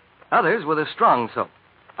Flakes, others with a strong soap.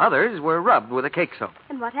 Others were rubbed with a cake soap.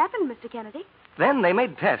 And what happened, Mr. Kennedy? Then they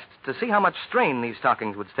made tests to see how much strain these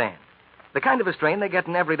stockings would stand. The kind of a strain they get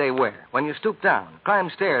in everyday wear, when you stoop down, climb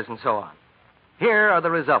stairs, and so on. Here are the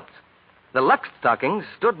results. The Lux stockings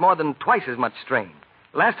stood more than twice as much strain,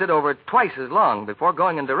 lasted over twice as long before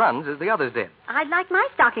going into runs as the others did. I'd like my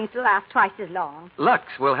stockings to last twice as long. Lux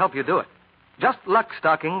will help you do it. Just Lux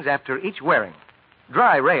stockings after each wearing.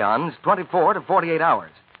 Dry rayons, 24 to 48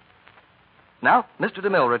 hours. Now, Mr.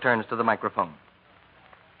 DeMille returns to the microphone.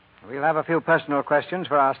 We'll have a few personal questions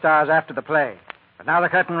for our stars after the play. But now the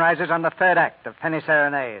curtain rises on the 3rd act of Penny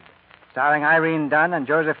Serenade, starring Irene Dunn and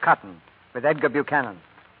Joseph Cotton, with Edgar Buchanan.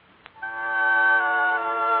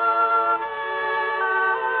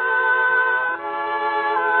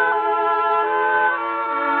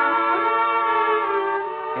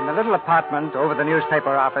 In the little apartment over the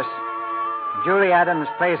newspaper office, Julie Adams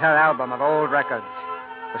plays her album of old records,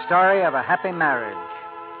 the story of a happy marriage.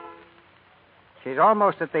 She's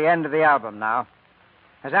almost at the end of the album now.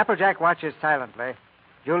 As Applejack watches silently,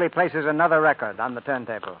 Julie places another record on the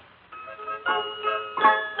turntable.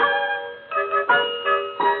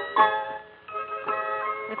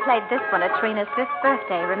 We played this one at Trina's 5th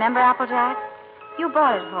birthday. Remember, Applejack? You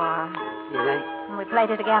bought it for her. Did I? And we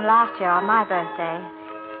played it again last year on my birthday.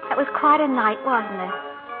 That was quite a night, wasn't it?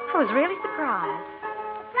 I was really surprised.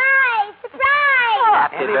 Surprise!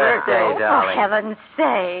 Happy birthday, darling. For heaven's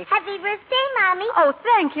sake. Happy birthday, Mommy. Oh,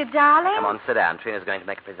 thank you, darling. Come on, sit down. Trina's going to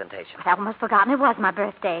make a presentation. I've almost forgotten it was my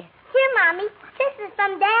birthday. Here, Mommy. This is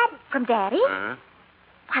from Daddy. From Daddy?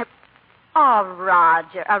 Mm-hmm. Oh,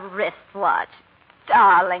 Roger, a wristwatch.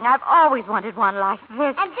 Darling, I've always wanted one like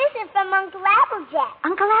this. And this is from Uncle Applejack.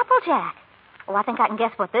 Uncle Applejack. Oh, I think I can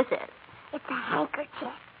guess what this is. It's a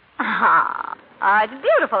handkerchief. It's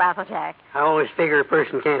beautiful, Applejack. I always figure a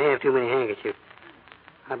person can't have too many handkerchiefs.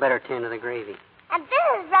 I better tend to the gravy. And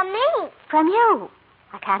this is from me. From you.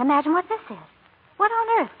 I can't imagine what this is. What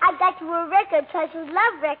on earth? I got you a record because you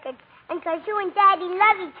love records and because you and Daddy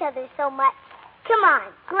love each other so much. Come on,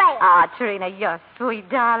 play it. Trina, you're sweet,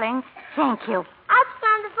 darling. Thank you. I'll put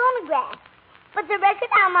on the phonograph. Put the record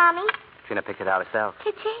on, Mommy. Trina picked it out herself.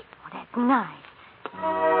 Did she? Oh, that's nice.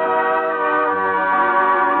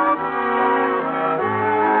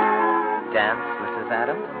 Dance, Mrs.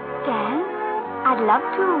 Adams? Dance? I'd love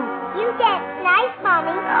to. You dance nice,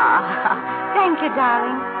 Mommy. Thank you,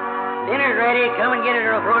 darling. Dinner's ready. Come and get it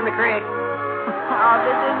or I'll throw it in the crate. Oh,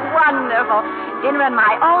 this is wonderful. Dinner in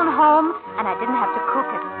my own home, and I didn't have to cook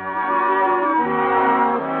it.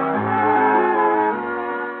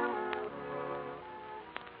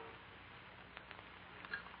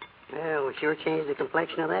 Well, we sure changed the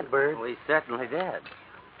complexion of that bird. We certainly did.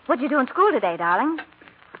 What'd you do in school today, darling?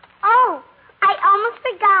 Oh, I almost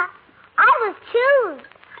forgot. I was choose.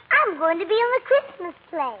 I'm going to be in the Christmas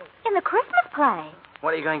play. In the Christmas play?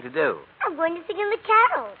 What are you going to do? I'm going to sing in the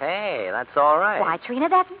carols. Hey, that's all right. Why, Trina,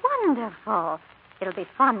 that's wonderful. It'll be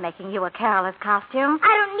fun making you a carol's costume.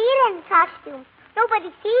 I don't need any costume.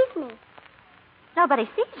 Nobody sees me. Nobody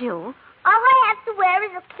sees you. All I have to wear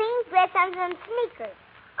is a clean dress and some sneakers.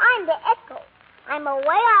 I'm the echo. I'm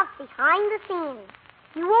away off behind the scenes.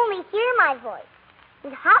 You only hear my voice.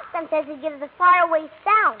 Miss Hopkins says it gives a faraway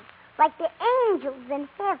sound, like the angels in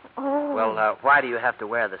heaven. Oh. Well, why do you have to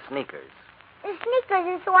wear the sneakers? The sneakers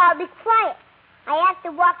is so I'll be quiet. I have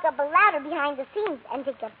to walk up a ladder behind the scenes and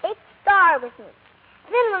take a big star with me.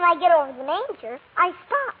 Then when I get over the manger, I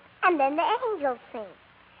stop, and then the angels sing.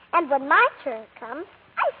 And when my turn comes,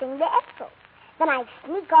 I sing the echo. Then I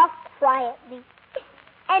sneak off quietly.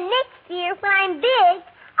 And next year, when I'm big,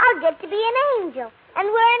 I'll get to be an angel and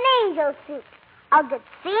wear an angel suit. I'll get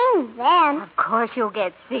seen then. Of course you'll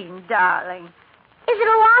get seen, darling. Is it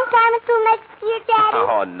a long time until next year, Daddy?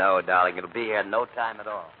 Oh, no, darling. It'll be here in no time at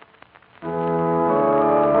all.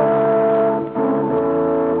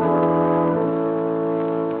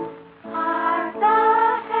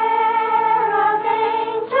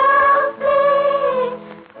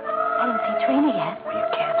 I didn't see Trina yet. Well, you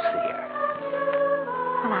can't see her.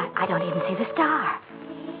 Well, I don't even see the star.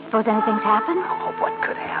 Suppose anything's happened? Oh, what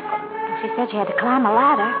could happen? She said she had to climb a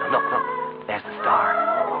ladder. Look. There's the star.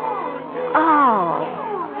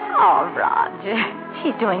 Oh, Roger.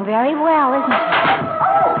 She's doing very well, isn't she?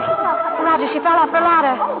 Oh, Roger, she fell off the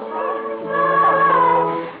ladder.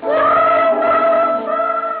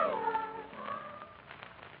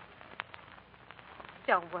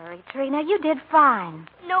 Don't worry, Trina. You did fine.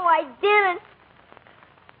 No, I didn't.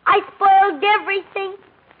 I spoiled everything.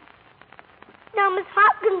 Now Miss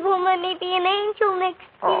Hopkins won't let me be an angel next year.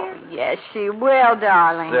 Oh, yes, she will,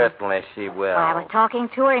 darling. Certainly she will. Well, I was talking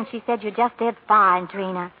to her, and she said you just did fine,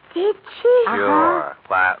 Trina. Did she? Sure.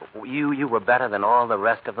 Why, you were better than all the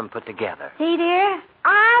rest of them put together. See, dear?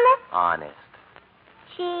 Honest? Honest.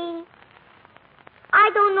 Gee, I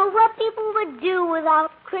don't know what people would do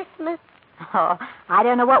without Christmas. Oh, I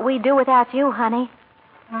don't know what we'd do without you, honey.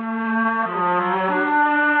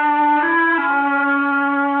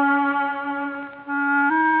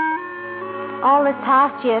 All this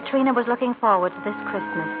past year, Trina was looking forward to this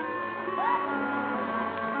Christmas.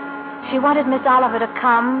 She wanted Miss Oliver to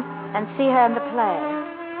come and see her in the play.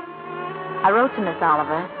 I wrote to Miss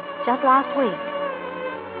Oliver just last week.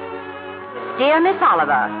 Dear Miss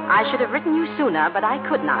Oliver, I should have written you sooner, but I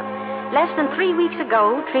could not. Less than 3 weeks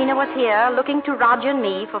ago, Trina was here looking to Roger and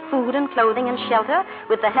me for food and clothing and shelter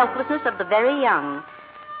with the helplessness of the very young.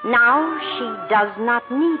 Now she does not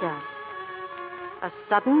need us. A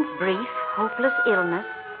sudden, brief, hopeless illness,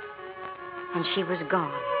 and she was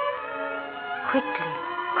gone. Quickly.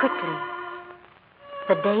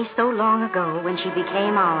 The day so long ago when she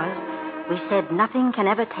became ours, we said nothing can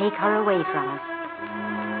ever take her away from us.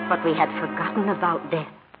 But we had forgotten about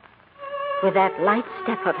death. With that light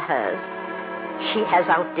step of hers, she has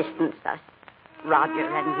outdistanced us, Roger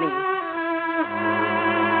and me.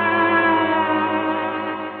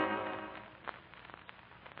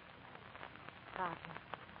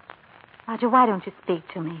 Roger, why don't you speak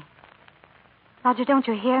to me? Roger, don't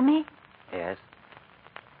you hear me? Yes.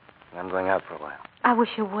 I'm going out for a while. I wish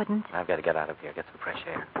you wouldn't. I've got to get out of here, get some fresh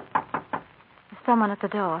air. There's someone at the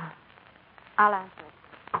door. I'll answer it.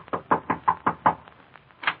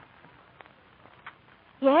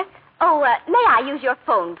 Yes? Oh, may I use your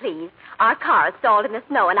phone, please? Our car is stalled in the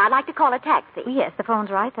snow, and I'd like to call a taxi. Yes, the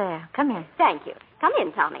phone's right there. Come in. Thank you. Come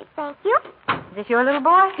in, Tommy. Thank you. Is this your little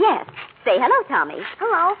boy? Yes. Say hello, Tommy.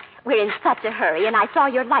 Hello. We're in such a hurry, and I saw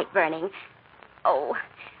your light burning. Oh,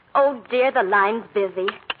 dear, the line's busy.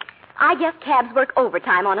 I guess cabs work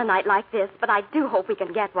overtime on a night like this, but I do hope we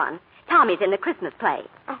can get one. Tommy's in the Christmas play.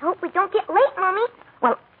 I hope we don't get late, Mommy.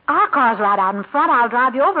 Well, our car's right out in front. I'll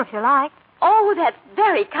drive you over if you like. Oh, that's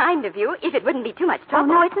very kind of you, if it wouldn't be too much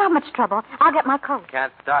trouble. Oh, no, it's not much trouble. I'll get my coat.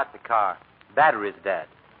 Can't start the car. Battery's dead.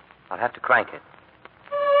 I'll have to crank it.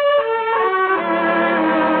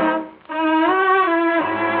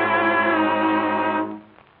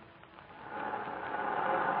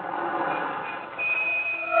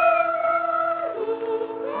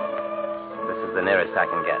 The nearest I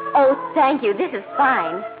can get. Oh, thank you. This is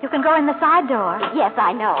fine. You can go in the side door. Yes,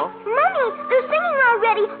 I know. Mommy, They're singing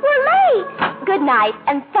already. We're late. Good night,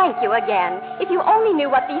 and thank you again. If you only knew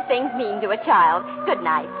what these things mean to a child. Good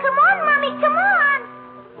night. Come on, Mommy, come on.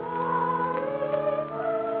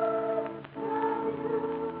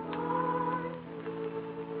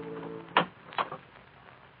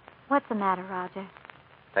 What's the matter, Roger?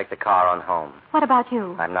 Take the car on home. What about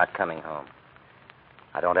you? I'm not coming home.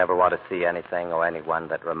 I don't ever want to see anything or anyone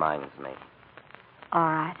that reminds me. All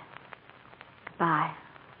right. Goodbye.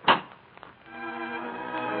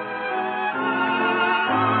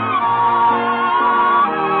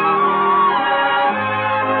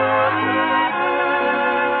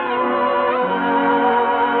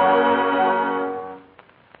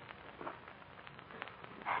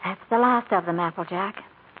 That's the last of them, Applejack.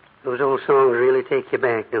 Those old songs really take you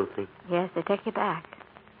back, don't they? Yes, they take you back.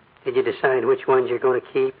 Did you decide which ones you're going to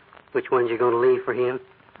keep, which ones you're going to leave for him?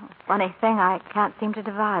 Funny thing, I can't seem to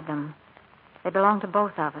divide them. They belong to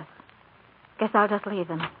both of us. Guess I'll just leave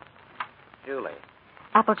them. Julie.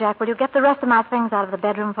 Applejack, will you get the rest of my things out of the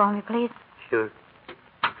bedroom for me, please? Sure.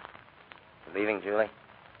 Leaving, Julie?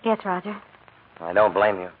 Yes, Roger. I don't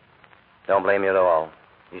blame you. Don't blame you at all.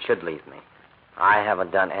 You should leave me. I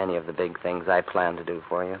haven't done any of the big things I planned to do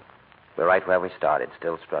for you. We're right where we started,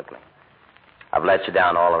 still struggling. I've let you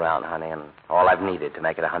down all around, honey, and all I've needed to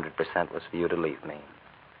make it 100% was for you to leave me.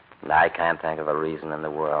 And I can't think of a reason in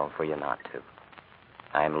the world for you not to.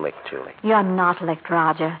 I'm licked, Julie. You're not licked,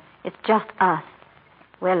 Roger. It's just us.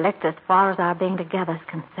 We're licked as far as our being together is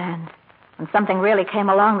concerned. When something really came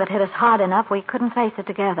along that hit us hard enough, we couldn't face it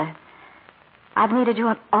together. I've needed you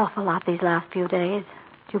an awful lot these last few days.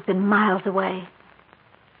 You've been miles away.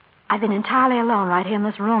 I've been entirely alone right here in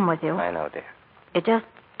this room with you. I know, dear. It just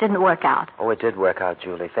didn't work out. Oh, it did work out,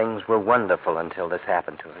 Julie. Things were wonderful until this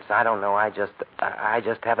happened to us. I don't know. I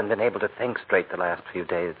just haven't been able to think straight the last few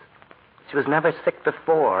days. She was never sick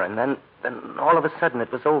before, and then all of a sudden it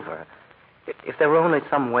was over. If there were only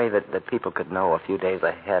some way that people could know a few days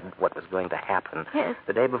ahead what was going to happen. Yes.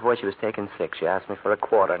 The day before she was taken sick, she asked me for a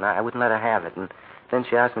quarter, and I wouldn't let her have it. And then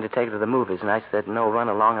she asked me to take her to the movies, and I said, no, run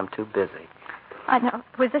along, I'm too busy. I know.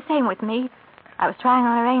 It was the same with me. I was trying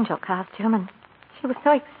on her angel costume, and she was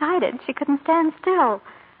so excited she couldn't stand still.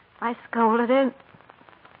 I scolded her.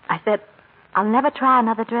 I said, I'll never try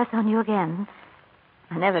another dress on you again.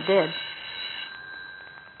 I never did.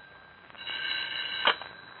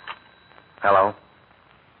 Hello?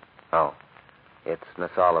 Oh, it's Miss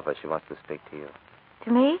Oliver. She wants to speak to you.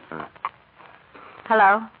 To me?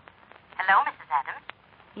 Hello? Hello, Mrs. Adams.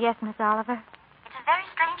 Yes, Miss Oliver? It's a very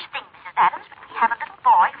strange thing, Mrs. Adams, but we have a little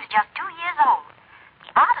boy who's just 2 years old.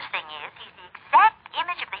 The oddest thing is, he's the exact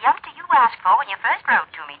image of the youngster you asked for when you first wrote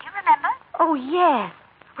to me. Do you remember? Oh, yes.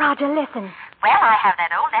 Roger, listen. Well, I have that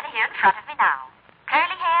old letter here in front of me now.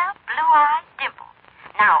 Curly hair, blue eyes, dimple.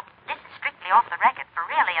 Now, this is strictly off the record, for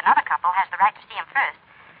really another couple has the right to see him first.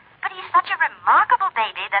 But he's such a remarkable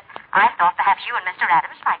baby that I thought perhaps you and Mr.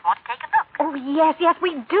 Adams might want to take a look. Oh, yes,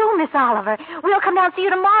 we do, Miss Oliver. We'll come down and see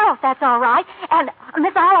you tomorrow, if that's all right. And,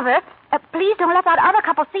 Miss Oliver, please don't let that other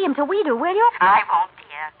couple see him till we do, will you? I won't,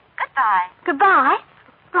 dear. Goodbye. Goodbye.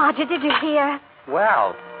 Roger, did you hear?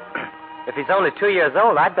 Well, if he's only 2 years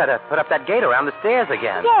old, I'd better put up that gate around the stairs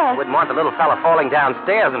again. Yes. Wouldn't want the little fella falling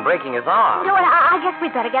downstairs and breaking his arm. No, and I guess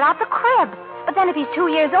we'd better get out the crib. But then if he's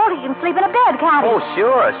 2 years old, he can sleep in a bed, can't he? Oh,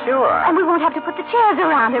 sure. And we won't have to put the chairs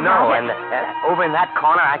around him. No, Roger. and over in that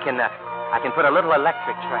corner, I can put a little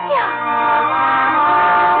electric tray.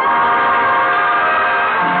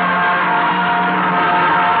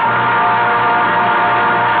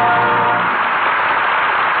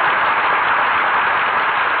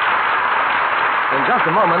 In just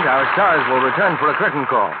a moment, our stars will return for a curtain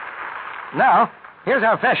call. Now, here's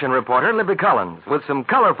our fashion reporter, Libby Collins, with some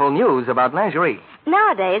colorful news about lingerie.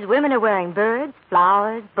 Nowadays, women are wearing birds,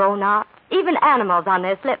 flowers, bow knots, even animals on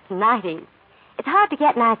their slips and nighties. It's hard to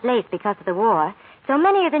get nice lace because of the war, so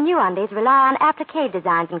many of the new undies rely on applique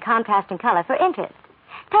designs in contrasting color for interest.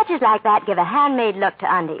 Touches like that give a handmade look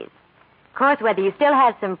to undies. Of course, whether you still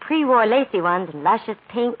have some pre-war lacy ones in luscious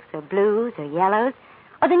pinks or blues or yellows,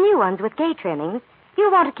 or the new ones with gay trimmings,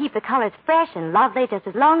 you'll want to keep the colors fresh and lovely just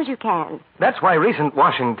as long as you can. That's why recent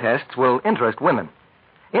washing tests will interest women.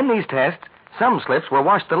 In these tests, some slips were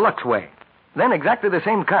washed the Lux way. Then exactly the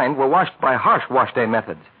same kind were washed by harsh wash day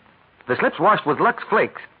methods. The slips washed with Lux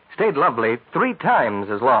Flakes stayed lovely 3 times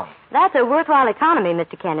as long. That's a worthwhile economy,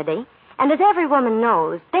 Mr. Kennedy. And as every woman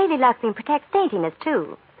knows, daily luxing protects daintiness,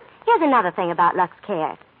 too. Here's another thing about Lux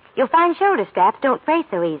Care. You'll find shoulder straps don't fray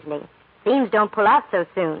so easily. Seams don't pull out so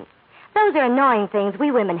soon. Those are annoying things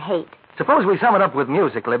we women hate. Suppose we sum it up with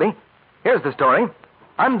music, Libby. Here's the story.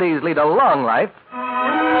 Undies lead a long life.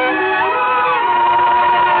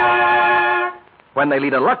 when they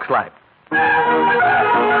lead a Lux life.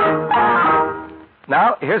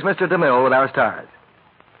 Now, here's Mr. DeMille with our stars.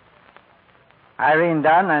 Irene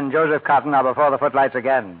Dunn and Joseph Cotton are before the footlights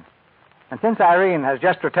again. And since Irene has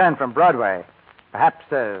just returned from Broadway, perhaps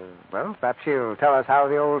she'll tell us how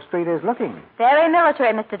the old street is looking. Very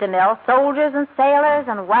military, Mr. DeMille. Soldiers and sailors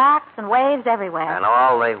and wax and waves everywhere. And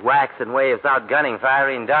all the wax and waves outgunning for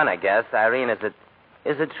Irene Dunn, I guess. Irene, is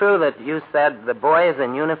it true that you said the boys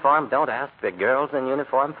in uniform don't ask the girls in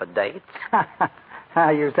uniform for dates?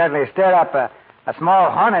 You certainly stirred up a small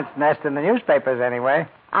hornet's nest in the newspapers, anyway.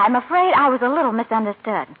 I'm afraid I was a little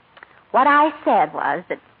misunderstood. What I said was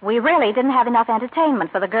that we really didn't have enough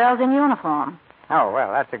entertainment for the girls in uniform. Oh,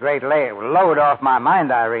 well, that's a great load off my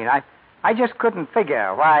mind, Irene. I just couldn't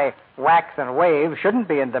figure why wax and wave shouldn't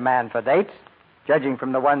be in demand for dates, judging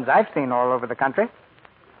from the ones I've seen all over the country.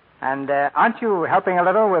 And aren't you helping a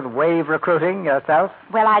little with wave recruiting yourself?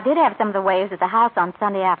 Well, I did have some of the waves at the house on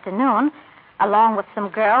Sunday afternoon, along with some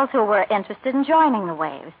girls who were interested in joining the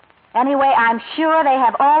waves. Anyway, I'm sure they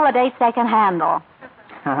have all the dates they can handle.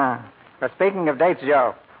 Well, speaking of dates,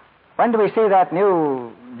 Joe, when do we see that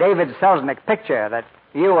new David Selznick picture that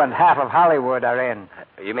you and half of Hollywood are in?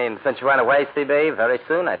 You mean since you went away, CB? Very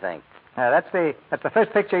soon, I think. That's the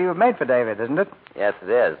first picture you've made for David, isn't it? Yes, it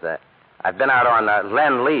is. I've been out on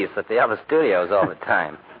Lend-Lease at the other studios all the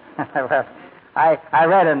time. Well, I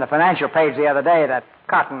read in the financial page the other day that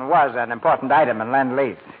cotton was an important item in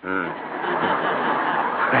Lend-Lease.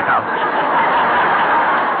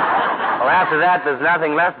 Well, after that, there's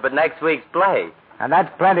nothing left but next week's play. And that's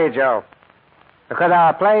plenty, Joe. Because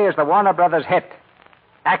our play is the Warner Brothers hit,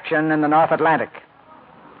 Action in the North Atlantic.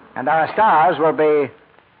 And our stars will be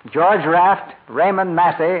George Raft, Raymond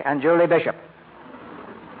Massey, and Julie Bishop.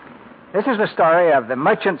 This is the story of the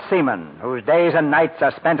merchant seaman whose days and nights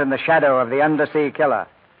are spent in the shadow of the undersea killer.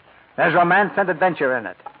 There's romance and adventure in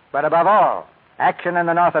it. But above all, Action in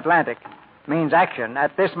the North Atlantic means action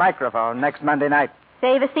at this microphone next Monday night.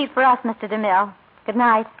 Save a seat for us, Mr. DeMille. Good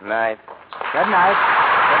night. Night. Good night.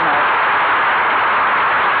 Good night.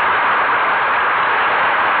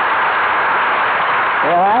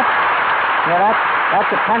 Hear that? Hear that? That's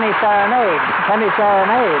a penny serenade. Penny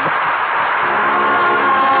serenade.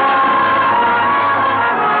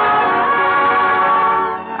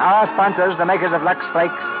 Our sponsors, the makers of Lux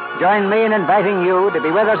Flakes, join me in inviting you to be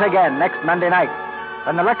with us again next Monday night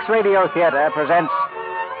when the Lux Radio Theater presents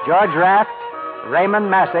George Raft, Raymond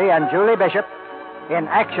Massey, and Julie Bishop in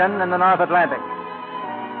Action in the North Atlantic.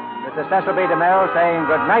 Mr. Cecil B. DeMille saying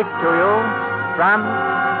good night to you from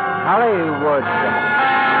Hollywood.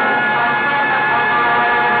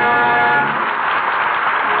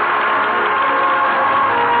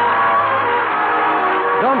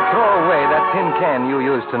 Don't throw away that tin can you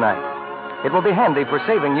used tonight. It will be handy for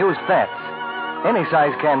saving used fats. Any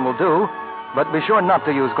size can will do, but be sure not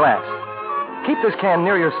to use glass. Keep this can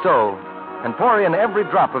near your stove and pour in every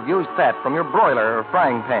drop of used fat from your broiler or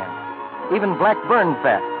frying pan. Even black burned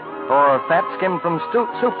fat or fat skimmed from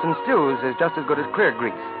soups and stews is just as good as clear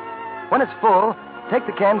grease. When it's full, take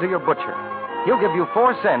the can to your butcher. He'll give you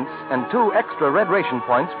 4 cents and 2 extra red ration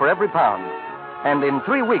points for every pound. And in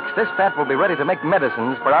 3 weeks, this fat will be ready to make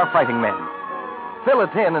medicines for our fighting men. Fill a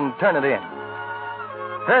tin and turn it in.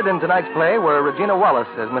 Heard in tonight's play were Regina Wallace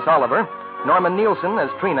as Miss Oliver, Norman Nielsen as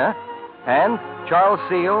Trina, and Charles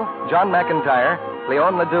Seal, John McIntyre,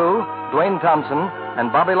 Leon Ledoux, Dwayne Thompson,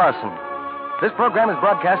 and Bobby Larson. This program is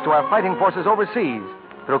broadcast to our fighting forces overseas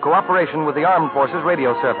through cooperation with the Armed Forces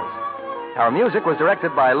Radio Service. Our music was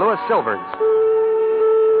directed by Louis Silvers.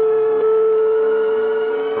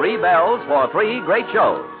 3 bells for 3 great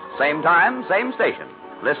shows. Same time, same station.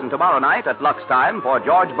 Listen tomorrow night at Lux Time for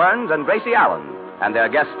George Burns and Gracie Allen and their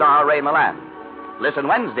guest star Ray Milland. Listen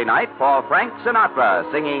Wednesday night for Frank Sinatra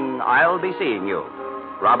singing I'll Be Seeing You.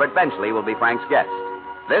 Robert Benchley will be Frank's guest.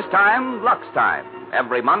 This time, Lux Time.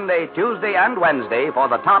 Every Monday, Tuesday, and Wednesday for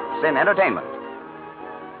the tops in entertainment.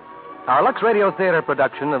 Our Lux Radio Theater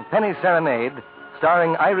production of Penny Serenade,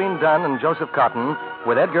 starring Irene Dunn and Joseph Cotton,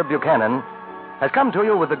 with Edgar Buchanan, has come to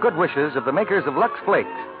you with the good wishes of the makers of Lux Flakes,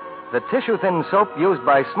 the tissue-thin soap used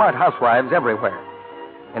by smart housewives everywhere.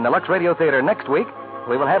 In the Lux Radio Theater next week,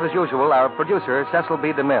 we will have, as usual, our producer, Cecil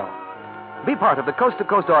B. DeMille. Be part of the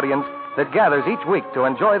coast-to-coast audience that gathers each week to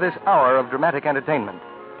enjoy this hour of dramatic entertainment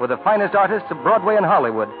with the finest artists of Broadway and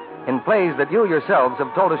Hollywood in plays that you yourselves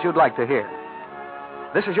have told us you'd like to hear.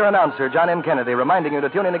 This is your announcer, John M. Kennedy, reminding you to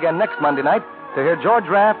tune in again next Monday night to hear George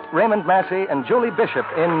Raft, Raymond Massey, and Julie Bishop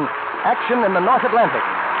in Action in the North Atlantic.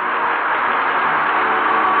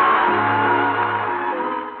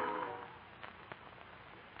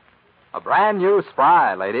 A brand new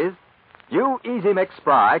Spry, ladies. New Easy Mix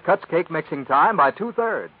Spry cuts cake mixing time by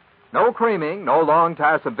 2/3. No creaming, no long,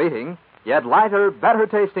 tiresome beating, yet lighter,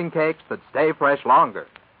 better-tasting cakes that stay fresh longer.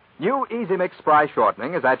 New Easy Mix Spry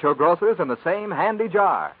shortening is at your grocer's in the same handy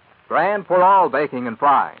jar. Grand for all baking and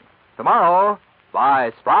frying. Tomorrow,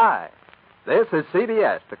 buy Spry. This is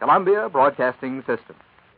CBS, the Columbia Broadcasting System.